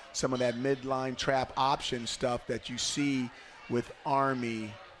running some of that midline trap option stuff that you see with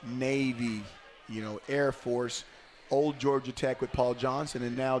Army, Navy, Air Force, old Georgia Tech with Paul Johnson,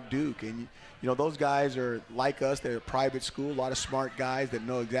 and now Duke. And those guys are like us. They're a private school, a lot of smart guys that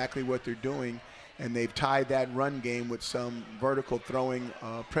know exactly what they're doing. And they've tied that run game with some vertical throwing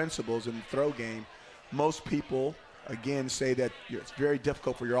principles in the throw game. Most people, again, say that it's very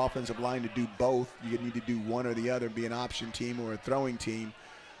difficult for your offensive line to do both. You need to do one or the other, be an option team or a throwing team.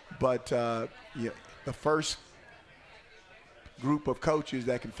 But the first group of coaches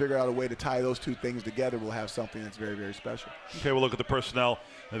that can figure out a way to tie those two things together will have something that's very, very special. Okay, we'll look at the personnel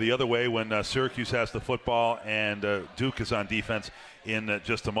the other way when Syracuse has the football and Duke is on defense in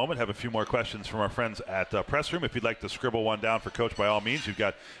just a moment. Have a few more questions from our friends at Press Room. If you'd like to scribble one down for Coach, by all means, you've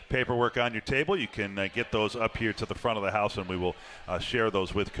got paperwork on your table. You can get those up here to the front of the house, and we will share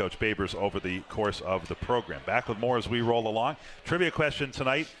those with Coach Babers over the course of the program. Back with more as we roll along. Trivia question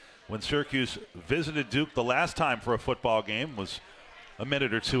tonight. When Syracuse visited Duke the last time for a football game was a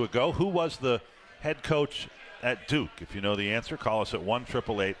minute or two ago. Who was the head coach at Duke? If you know the answer, call us at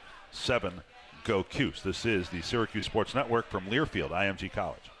 1-888-7-GO-CUSE. This is the Syracuse Sports Network from Learfield, IMG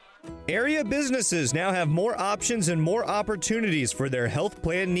College. Area businesses now have more options and more opportunities for their health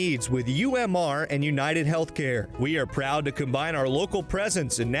plan needs with UMR and United Healthcare. We are proud to combine our local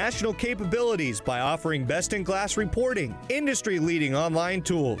presence and national capabilities by offering best-in-class reporting, industry-leading online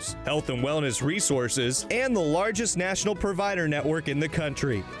tools, health and wellness resources, and the largest national provider network in the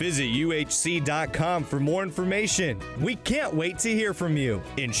country. Visit UHC.com for more information. We can't wait to hear from you.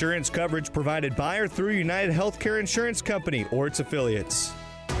 Insurance coverage provided by or through United Healthcare Insurance Company or its affiliates.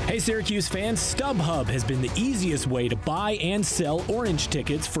 Hey Syracuse fans, StubHub has been the easiest way to buy and sell Orange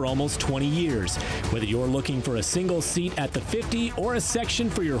tickets for almost 20 years. Whether you're looking for a single seat at the 50 or a section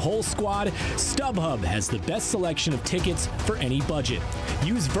for your whole squad, StubHub has the best selection of tickets for any budget.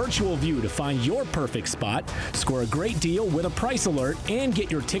 Use Virtual View to find your perfect spot, score a great deal with a price alert, and get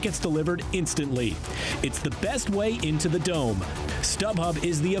your tickets delivered instantly. It's the best way into the Dome. StubHub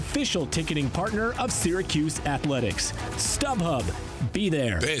is the official ticketing partner of Syracuse Athletics. StubHub, be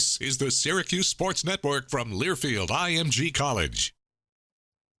there. This is the Syracuse Sports Network from Learfield IMG College.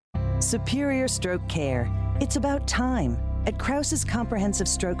 Superior Stroke Care. It's about time. At Krause's Comprehensive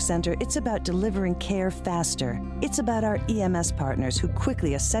Stroke Center, it's about delivering care faster. It's about our EMS partners who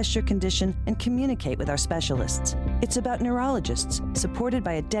quickly assess your condition and communicate with our specialists. It's about neurologists, supported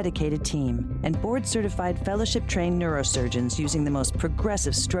by a dedicated team, and board-certified fellowship-trained neurosurgeons using the most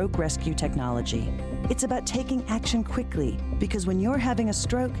progressive stroke rescue technology. It's about taking action quickly, because when you're having a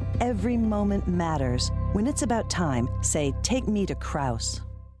stroke, every moment matters. When it's about time, say, "Take me to Krause."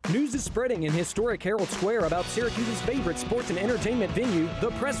 News is spreading in historic Herald Square about Syracuse's favorite sports and entertainment venue,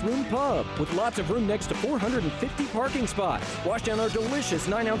 the Press Room Pub, with lots of room next to 450 parking spots. Wash down our delicious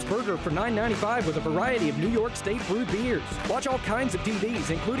 9-ounce burger for $9.95 with a variety of New York State brewed beers. Watch all kinds of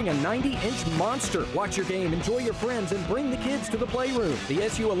TVs, including a 90-inch monster. Watch your game, enjoy your friends, and bring the kids to the playroom. The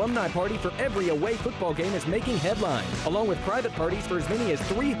SU alumni party for every away football game is making headlines, along with private parties for as many as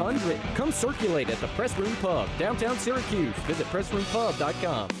 300. Come circulate at the Press Room Pub, downtown Syracuse. Visit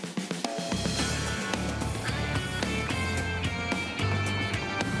PressRoomPub.com.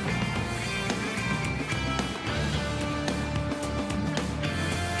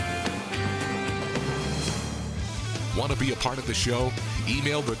 Want to be a part of the show?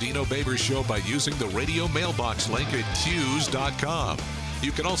 Email the Dino Babers Show by using the radio mailbox link at Q's.com.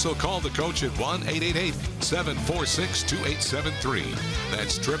 You can also call the coach at 1-888-746-2873.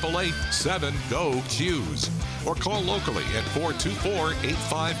 That's 888-7-GO-QS. Or call locally at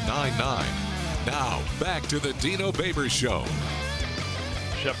 424-8599. Now, back to the Dino Babers Show.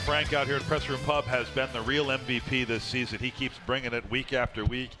 Chef Frank out here at Press Room Pub has been the real MVP this season. He keeps bringing it week after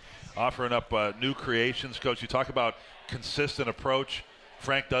week, offering up new creations. Coach, you talk about consistent approach.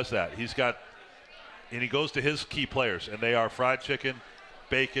 Frank does that. He goes to his key players, and they are fried chicken,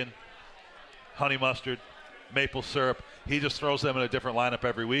 bacon, honey mustard, maple syrup. He just throws them in a different lineup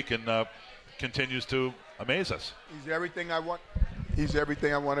every week and continues to amaze us. He's everything I want. He's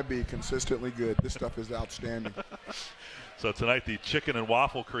everything I want to be. Consistently good. This stuff is outstanding. So tonight, the chicken and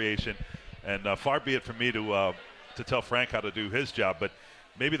waffle creation, and far be it from me to tell Frank how to do his job, but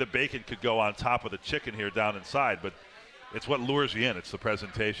maybe the bacon could go on top of the chicken here down inside, but it's what lures you in. It's the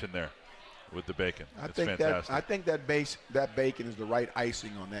presentation there with the bacon. It's fantastic. I think that bacon is the right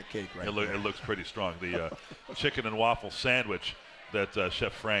icing on that cake right there. It looks pretty strong. The chicken and waffle sandwich that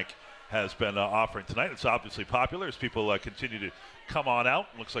Chef Frank has been offering tonight. It's obviously popular as people continue to come on out.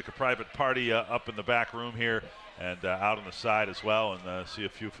 Looks like a private party up in the back room here and out on the side as well, and see a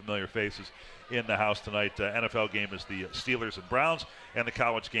few familiar faces in the house tonight. NFL game is the Steelers and Browns, and the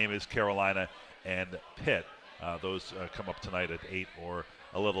college game is Carolina and Pitt. Those come up tonight at 8 or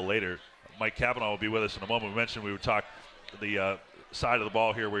a little later. Mike Cavanaugh will be with us in a moment. We mentioned we would talk the side of the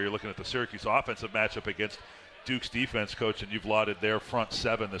ball here where you're looking at the Syracuse offensive matchup against Duke's defense, Coach, and you've lauded their front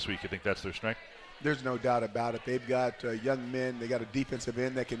seven this week. You think that's their strength? There's no doubt about it. They've got young men. They got a defensive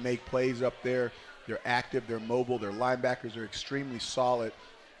end that can make plays up there. They're active. They're mobile. Their linebackers are extremely solid.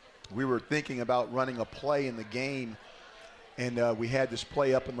 We were thinking about running a play in the game, and we had this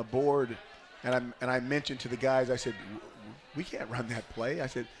play up on the board, and I mentioned to the guys, I said, we can't run that play. I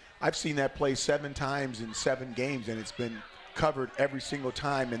said, I've seen that play 7 times in 7 games, and it's been covered every single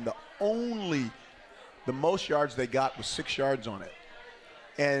time. And the most yards they got was 6 yards on it.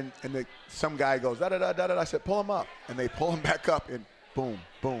 And some guy goes, da-da-da-da-da. I said, pull him up. And they pull him back up, and boom,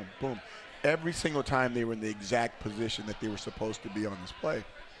 boom, boom. Every single time they were in the exact position that they were supposed to be on this play.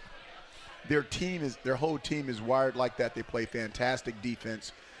 Their whole team is wired like that. They play fantastic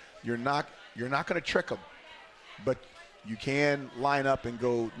defense. You're not going to trick them, but you can line up and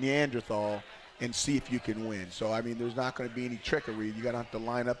go Neanderthal and see if you can win. So, I mean, there's not going to be any trickery. You're going to have to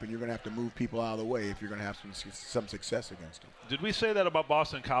line up, and you're going to have to move people out of the way if you're going to have some success against them. Did we say that about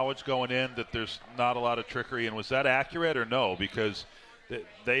Boston College going in, that there's not a lot of trickery, and was that accurate or no? Because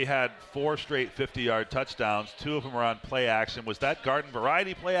they had 4 straight 50-yard touchdowns. 2 of them were on play action. Was that garden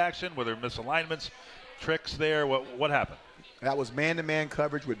variety play action? Were there misalignments, tricks there? What happened? That was man-to-man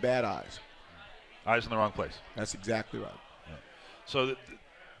coverage with bad eyes. Eyes in the wrong place. That's exactly right. Yeah. So,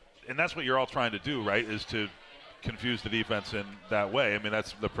 and that's what you're all trying to do, right, is to confuse the defense in that way. I mean,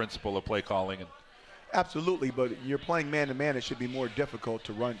 that's the principle of play calling. Absolutely, but you're playing man-to-man. It should be more difficult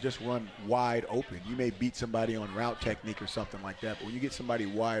to run wide open. You may beat somebody on route technique or something like that, but when you get somebody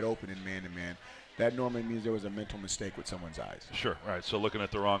wide open in man-to-man, that normally means there was a mental mistake with someone's eyes. Sure. All right, so looking at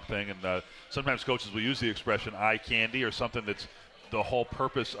the wrong thing. And sometimes coaches will use the expression eye candy or something that's the whole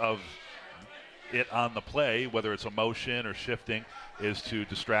purpose of it on the play, whether it's a motion or shifting, is to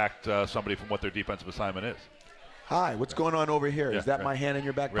distract somebody from what their defensive assignment is. Hi, what's going on over here? Yeah, is that right. my hand in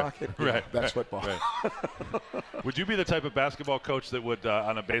your back pocket? Right. Yeah, that's football. Right. Would you be the type of basketball coach that would,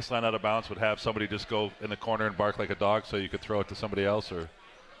 on a baseline out of bounds, would have somebody just go in the corner and bark like a dog so you could throw it to somebody else? Or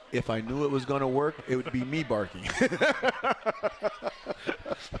if I knew it was going to work, it would be me barking.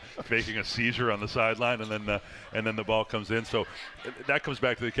 Faking a seizure on the sideline, and then the ball comes in. So that comes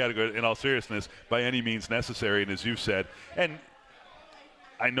back to the category, in all seriousness, by any means necessary, and as you said, and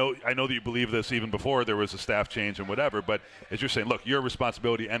I know that you believe this even before there was a staff change and whatever, but as you're saying, look, your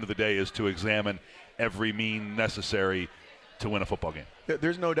responsibility, end of the day, is to examine every mean necessary to win a football game.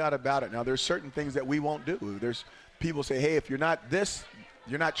 There's no doubt about it. Now, there's certain things that we won't do. There's people say, hey, if you're not this,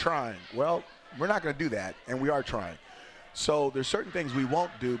 you're not trying. Well, we're not going to do that, and we are trying. So there's certain things we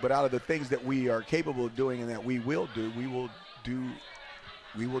won't do, but out of the things that we are capable of doing and that we will do, we will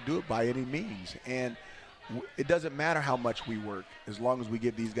do it by any means. And it doesn't matter how much we work as long as we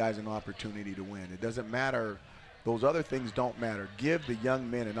give these guys an opportunity to win. It doesn't matter. Those other things don't matter. Give the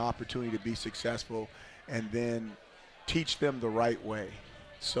young men an opportunity to be successful and then teach them the right way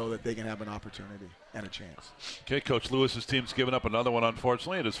so that they can have an opportunity and a chance. Okay, Coach Lewis's team's given up another one,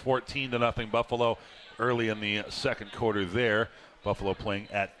 unfortunately. It is 14-0 Buffalo early in the second quarter there. Buffalo playing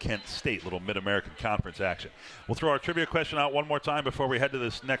at Kent State, little Mid-American Conference action. We'll throw our trivia question out one more time before we head to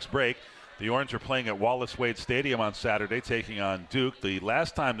this next break. The Orange are playing at Wallace Wade Stadium on Saturday, taking on Duke. The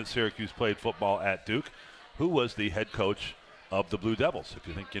last time that Syracuse played football at Duke, who was the head coach of the Blue Devils? If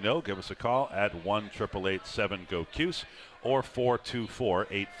you think you know, give us a call at 1-888-7-GO-CUSE or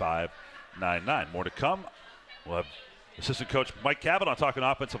 424-8599. More to come. We'll have assistant coach Mike Cavanaugh talking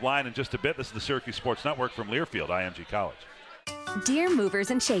offensive line in just a bit. This is the Syracuse Sports Network from Learfield, IMG College. Dear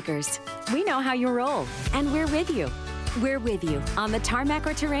movers and shakers, we know how you roll, and we're with you. We're with you on the tarmac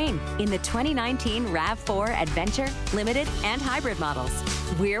or terrain in the 2019 RAV4 Adventure, Limited, and Hybrid models.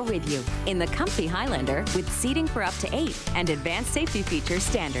 We're with you in the comfy Highlander with seating for up to 8 and advanced safety features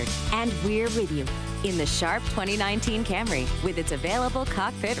standard. And we're with you in the Sharp 2019 Camry with its available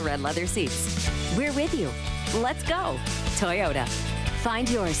cockpit red leather seats. We're with you. Let's go. Toyota. Find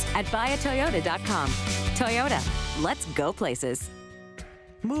yours at buyatoyota.com. Toyota. Let's go places.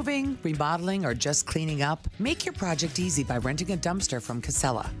 Moving, remodeling, or just cleaning up? Make your project easy by renting a dumpster from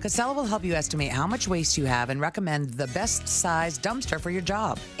Casella. Casella will help you estimate how much waste you have and recommend the best size dumpster for your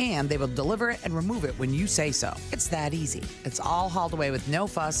job. And they will deliver it and remove it when you say so. It's that easy. It's all hauled away with no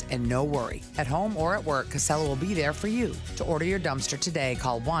fuss and no worry. At home or at work, Casella will be there for you. To order your dumpster today,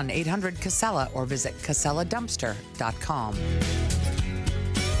 call 1-800-CASELLA or visit caselladumpster.com.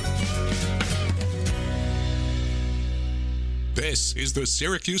 This is the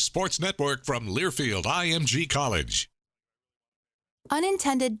Syracuse Sports Network from Learfield IMG College.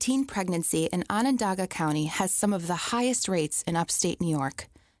 Unintended teen pregnancy in Onondaga County has some of the highest rates in upstate New York.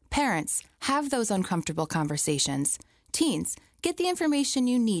 Parents, have those uncomfortable conversations. Teens, get the information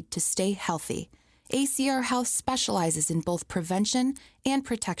you need to stay healthy. ACR Health specializes in both prevention and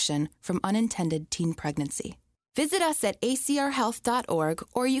protection from unintended teen pregnancy. Visit us at acrhealth.org,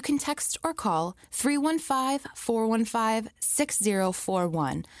 or you can text or call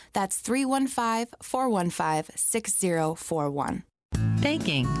 315-415-6041. That's 315-415-6041.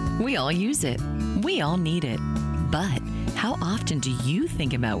 Baking. We all use it. We all need it. But How often do you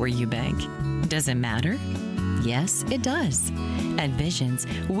think about where you bank? Does it matter? Yes, it does. At Visions,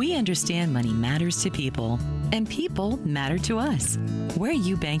 we understand money matters to people, and people matter to us. Where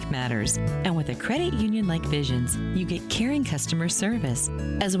you bank matters, and with a credit union like Visions, you get caring customer service,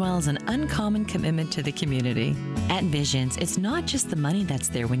 as well as an uncommon commitment to the community. At Visions, it's not just the money that's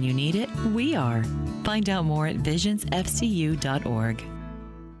there when you need it, we are. Find out more at visionsfcu.org.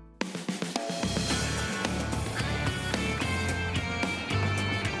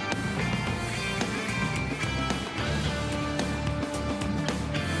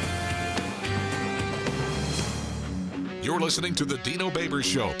 You're listening to the Dino Babers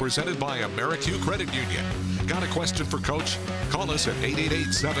Show, presented by Americu Credit Union. Got a question for Coach? Call us at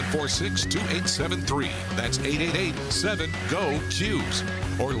 888-746-2873. That's 888-7-GO-CUES.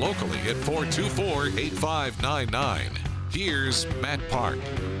 Or locally at 424-8599. Here's Matt Park.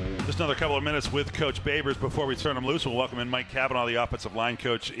 Just another couple of minutes with Coach Babers before we turn him loose. We'll welcome in Mike Cavanaugh, the offensive line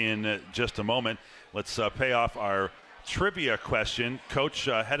coach, in just a moment. Let's pay off our trivia question. Coach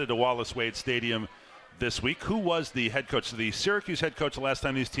headed to Wallace Wade Stadium this week. Who was the head coach? The Syracuse head coach the last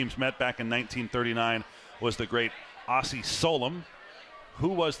time these teams met back in 1939 was the great Ossie Solem. Who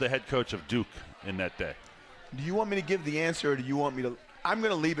was the head coach of Duke in that day? Do you want me to give the answer, or do you want me to? I'm going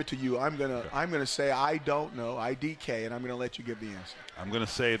to leave it to you. I'm going to say I don't know, IDK, and I'm going to let you give the answer. I'm going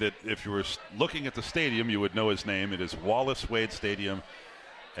to say that if you were looking at the stadium, you would know his name. It is Wallace Wade Stadium,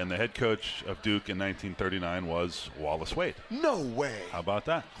 and the head coach of Duke in 1939 was Wallace Wade. No way. How about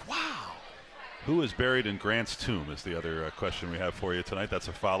that? Wow. Who is buried in Grant's tomb is the other question we have for you tonight. That's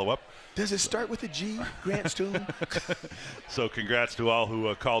a follow-up. Does it start with a G, Grant's tomb? So congrats to all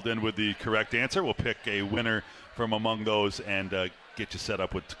who called in with the correct answer. We'll pick a winner from among those and get you set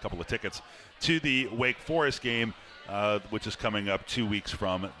up with a couple of tickets to the Wake Forest game, which is coming up 2 weeks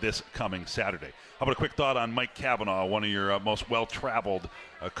from this coming Saturday. How about a quick thought on Mike Cavanaugh, one of your most well-traveled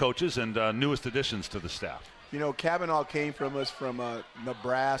coaches and newest additions to the staff? You know, Cavanaugh came from us from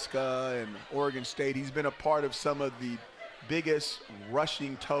Nebraska and Oregon State. He's been a part of some of the biggest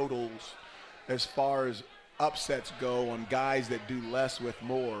rushing totals as far as upsets go on guys that do less with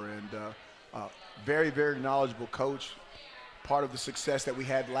more. And very, very knowledgeable coach. Part of the success that we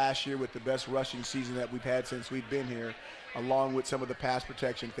had last year with the best rushing season that we've had since we've been here, along with some of the pass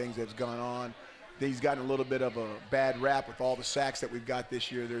protection things that's gone on. He's gotten a little bit of a bad rap with all the sacks that we've got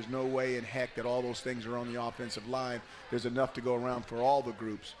this year. There's no way in heck that all those things are on the offensive line. There's enough to go around for all the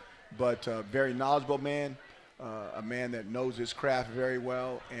groups. But very knowledgeable man, a man that knows his craft very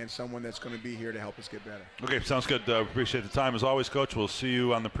well, and someone that's going to be here to help us get better. Okay, sounds good. Appreciate the time. As always, Coach, we'll see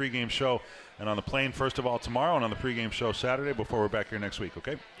you on the pregame show and on the plane, first of all, tomorrow, and on the pregame show Saturday before we're back here next week,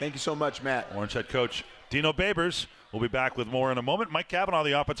 okay? Thank you so much, Matt. Orange head coach Dino Babers. We'll be back with more in a moment. Mike Cavanaugh,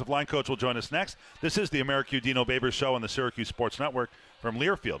 the offensive line coach, will join us next. This is the Americu Dino Babers Show on the Syracuse Sports Network from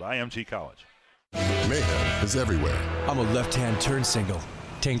Learfield, IMG College. Mayhem is everywhere. I'm a left-hand turn single.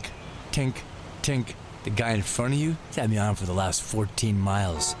 Tink, tink, tink. The guy in front of you had me on for the last 14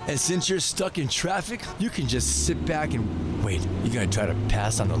 miles. And since you're stuck in traffic, you can just sit back and wait. You gonna try to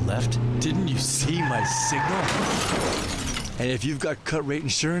pass on the left? Didn't you see my signal? And if you've got cut rate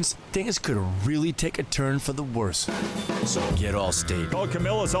insurance, things could really take a turn for the worse. So get Allstate. Call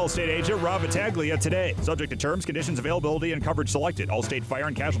Camilla's Allstate agent, Rob Battaglia, today. Subject to terms, conditions, availability, and coverage selected. Allstate Fire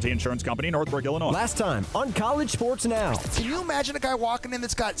and Casualty Insurance Company, Northbrook, Illinois. Last time on College Sports Now. Can you imagine a guy walking in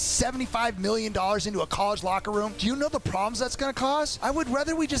that's got $75 million into a college locker room? Do you know the problems that's going to cause? I would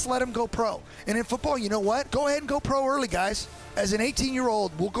rather we just let him go pro. And in football, you know what? Go ahead and go pro early, guys. As an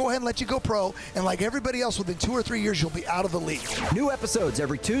 18-year-old, we'll go ahead and let you go pro, and like everybody else, within 2 or 3 years, you'll be out of the league. New episodes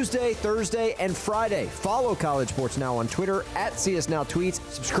every Tuesday, Thursday, and Friday. Follow College Sports Now on Twitter at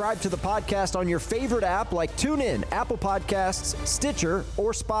CSNowTweets. Subscribe to the podcast on your favorite app like TuneIn, Apple Podcasts, Stitcher,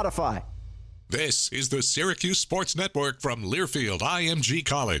 or Spotify. This is the Syracuse Sports Network from Learfield IMG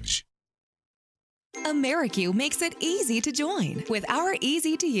College. Americu makes it easy to join. With our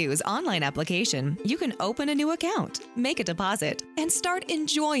easy-to-use online application, you can open a new account, make a deposit, and start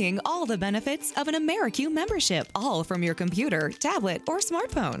enjoying all the benefits of an Americu membership, all from your computer, tablet, or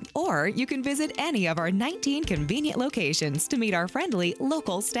smartphone. Or you can visit any of our 19 convenient locations to meet our friendly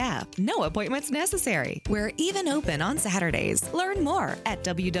local staff. No appointments necessary. We're even open on Saturdays. Learn more at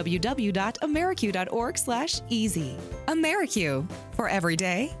www.americu.org/easy. Americu. For every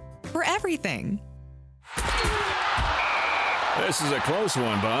day, for everything. This is a close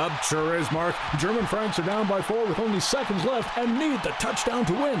one, Bob. Sure is, Mark. German Franks are down by 4 with only seconds left and need the touchdown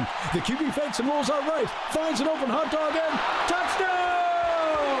to win. The QB fakes and rolls out right, finds an open hot dog and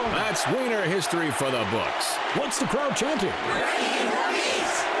touchdown! That's Wiener history for the books. What's the crowd chanting? Bringing the meat!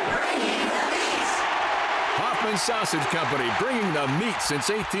 Bringing the meat! Eastman Sausage Company, bringing the meat since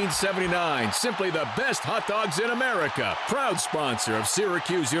 1879. Simply the best hot dogs in America. Proud sponsor of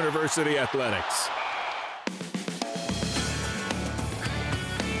Syracuse University Athletics.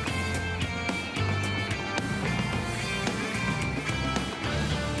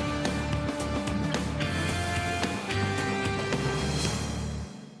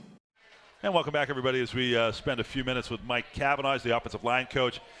 And welcome back, everybody, as we spend a few minutes with Mike Cavanaugh, the offensive line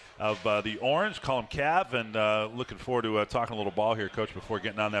coach of the Orange. Call him Cav, and looking forward to talking a little ball here, Coach, before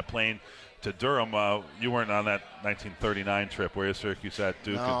getting on that plane to Durham. You weren't on that 1939 trip, were you, Syracuse at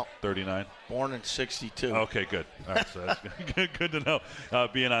Duke in 39? Born in 62. Okay, good. All right, so that's good to know,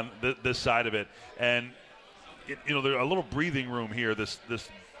 being on this side of it. And, there's a little breathing room here this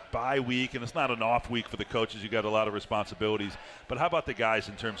bye week, and it's not an off week for the coaches. You got a lot of responsibilities. But how about the guys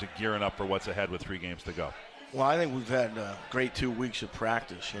in terms of gearing up for what's ahead with 3 games to go? Well, I think we've had a great 2 weeks of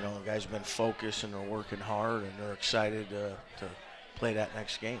practice. The guys have been focused and they're working hard, and they're excited to play that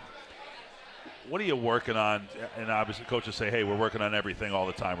next game. What are you working on? And obviously coaches say, hey, we're working on everything all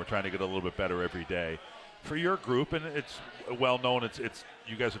the time. We're trying to get a little bit better every day. For your group, and it's well known, it's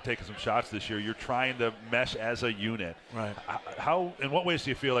you guys have taken some shots this year. You're trying to mesh as a unit. Right. How? In what ways do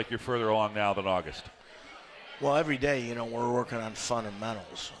you feel like you're further along now than August? Well, every day, we're working on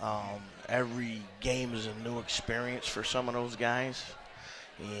fundamentals. Every game is a new experience for some of those guys,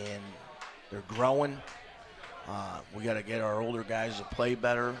 and they're growing. We got to get our older guys to play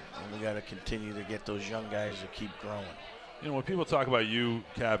better, and we got to continue to get those young guys to keep growing. When people talk about you,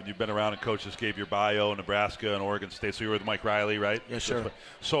 Cav, you've been around and coaches gave your bio, Nebraska and Oregon State. So you were with Mike Riley, right? Yes, sir.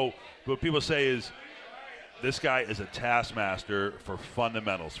 So what people say is this guy is a taskmaster for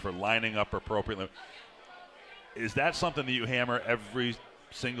fundamentals, for lining up appropriately. Is that something that you hammer every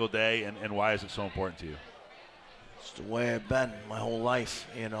single day, and why is it so important to you? It's the way I've been my whole life,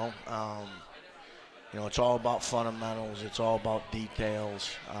 It's all about fundamentals. It's all about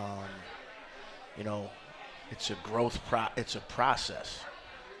details. It's a growth it's a process.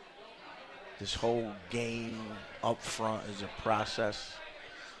 This whole game up front is a process.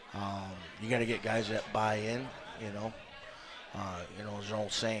 You got to get guys that buy in, as the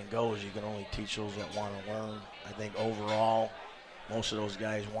old saying goes, you can only teach those that want to learn. I think overall, most of those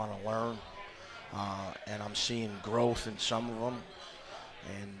guys want to learn. And I'm seeing growth in some of them.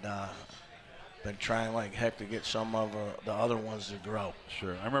 And been trying like heck to get some of the other ones to grow.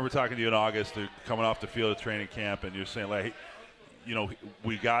 Sure. I remember talking to you in August, coming off the field of training camp, and you're saying, like,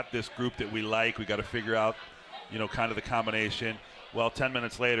 we got this group that we like. We got to figure out, kind of the combination. Well, 10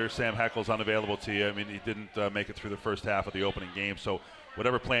 minutes later, Sam Heckel's unavailable to you. I mean, he didn't make it through the first half of the opening game. So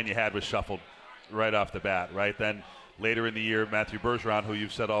whatever plan you had was shuffled right off the bat, right? Then later in the year, Matthew Bergeron, who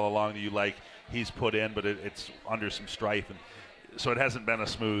you've said all along that you like, he's put in, but it's under some strife. And so it hasn't been a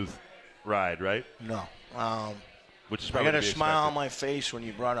smooth ride, right? No. Which is I got a smile on my face when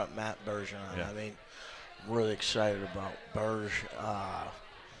you brought up Matt Bergeron. Yeah. I mean, really excited about Berge.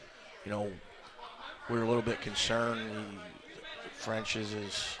 We were a little bit concerned. French is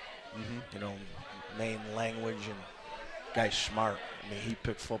his, main language, and guy's smart. I mean, he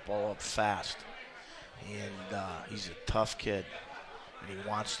picked football up fast, and he's a tough kid, and he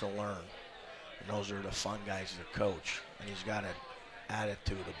wants to learn. And those are the fun guys to coach, and he's got an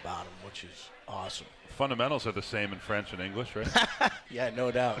attitude about him, which is awesome. Fundamentals are the same in French and English, right? Yeah,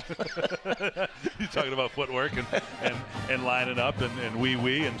 no doubt. You're talking about footwork and lining up and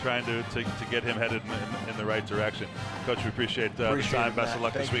wee and trying to get him headed in the right direction. Coach, we appreciate the time. Best of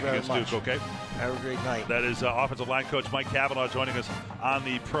luck this week against Duke, okay? Have a great night. That is offensive line coach Mike Cavanaugh joining us on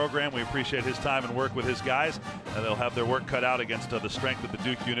the program. We appreciate his time and work with his guys, and they'll have their work cut out against the strength of the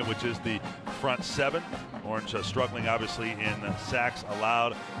Duke unit, which is the front seven. Orange struggling, obviously, in sacks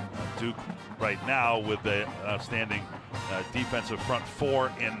allowed. Duke right now with the outstanding defensive front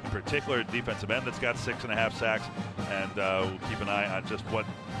four, in particular defensive end that's got 6.5 sacks, and we'll keep an eye on just what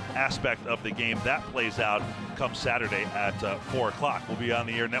aspect of the game that plays out come Saturday at 4 o'clock. We'll be on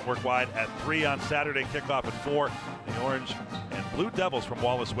the air network-wide at 3 on Saturday, kickoff at 4. The Orange and Blue Devils from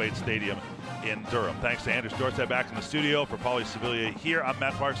Wallace Wade Stadium in Durham. Thanks to Anders Dorset back in the studio. For Paulie Sevilla here, I'm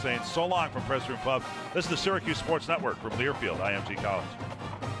Matt Park saying so long from Press Room Pub. This is the Syracuse Sports Network from Learfield, IMG College.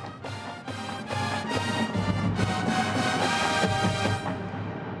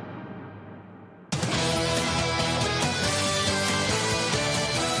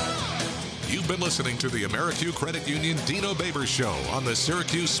 You've been listening to the Americu Credit Union Dino Babers Show on the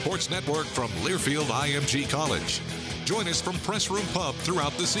Syracuse Sports Network from Learfield IMG College. Join us from Press Room Pub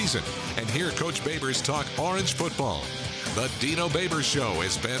throughout the season and hear Coach Babers talk Orange football. The Dino Babers Show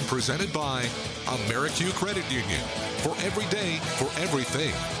has been presented by Americu Credit Union. For every day, for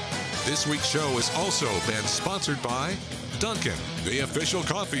everything. This week's show has also been sponsored by Dunkin', the official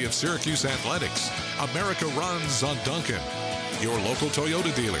coffee of Syracuse Athletics. America runs on Dunkin'. Your local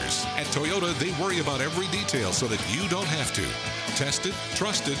Toyota dealers. At Toyota, they worry about every detail so that you don't have to. Tested,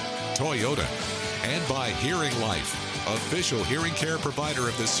 trusted, Toyota. And by Hearing Life, official hearing care provider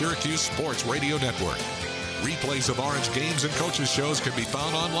of the Syracuse Sports Radio Network. Replays of Orange games and coaches shows can be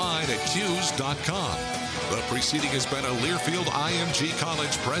found online at Q's.com. The preceding has been a Learfield IMG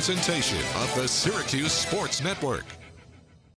College presentation of the Syracuse Sports Network.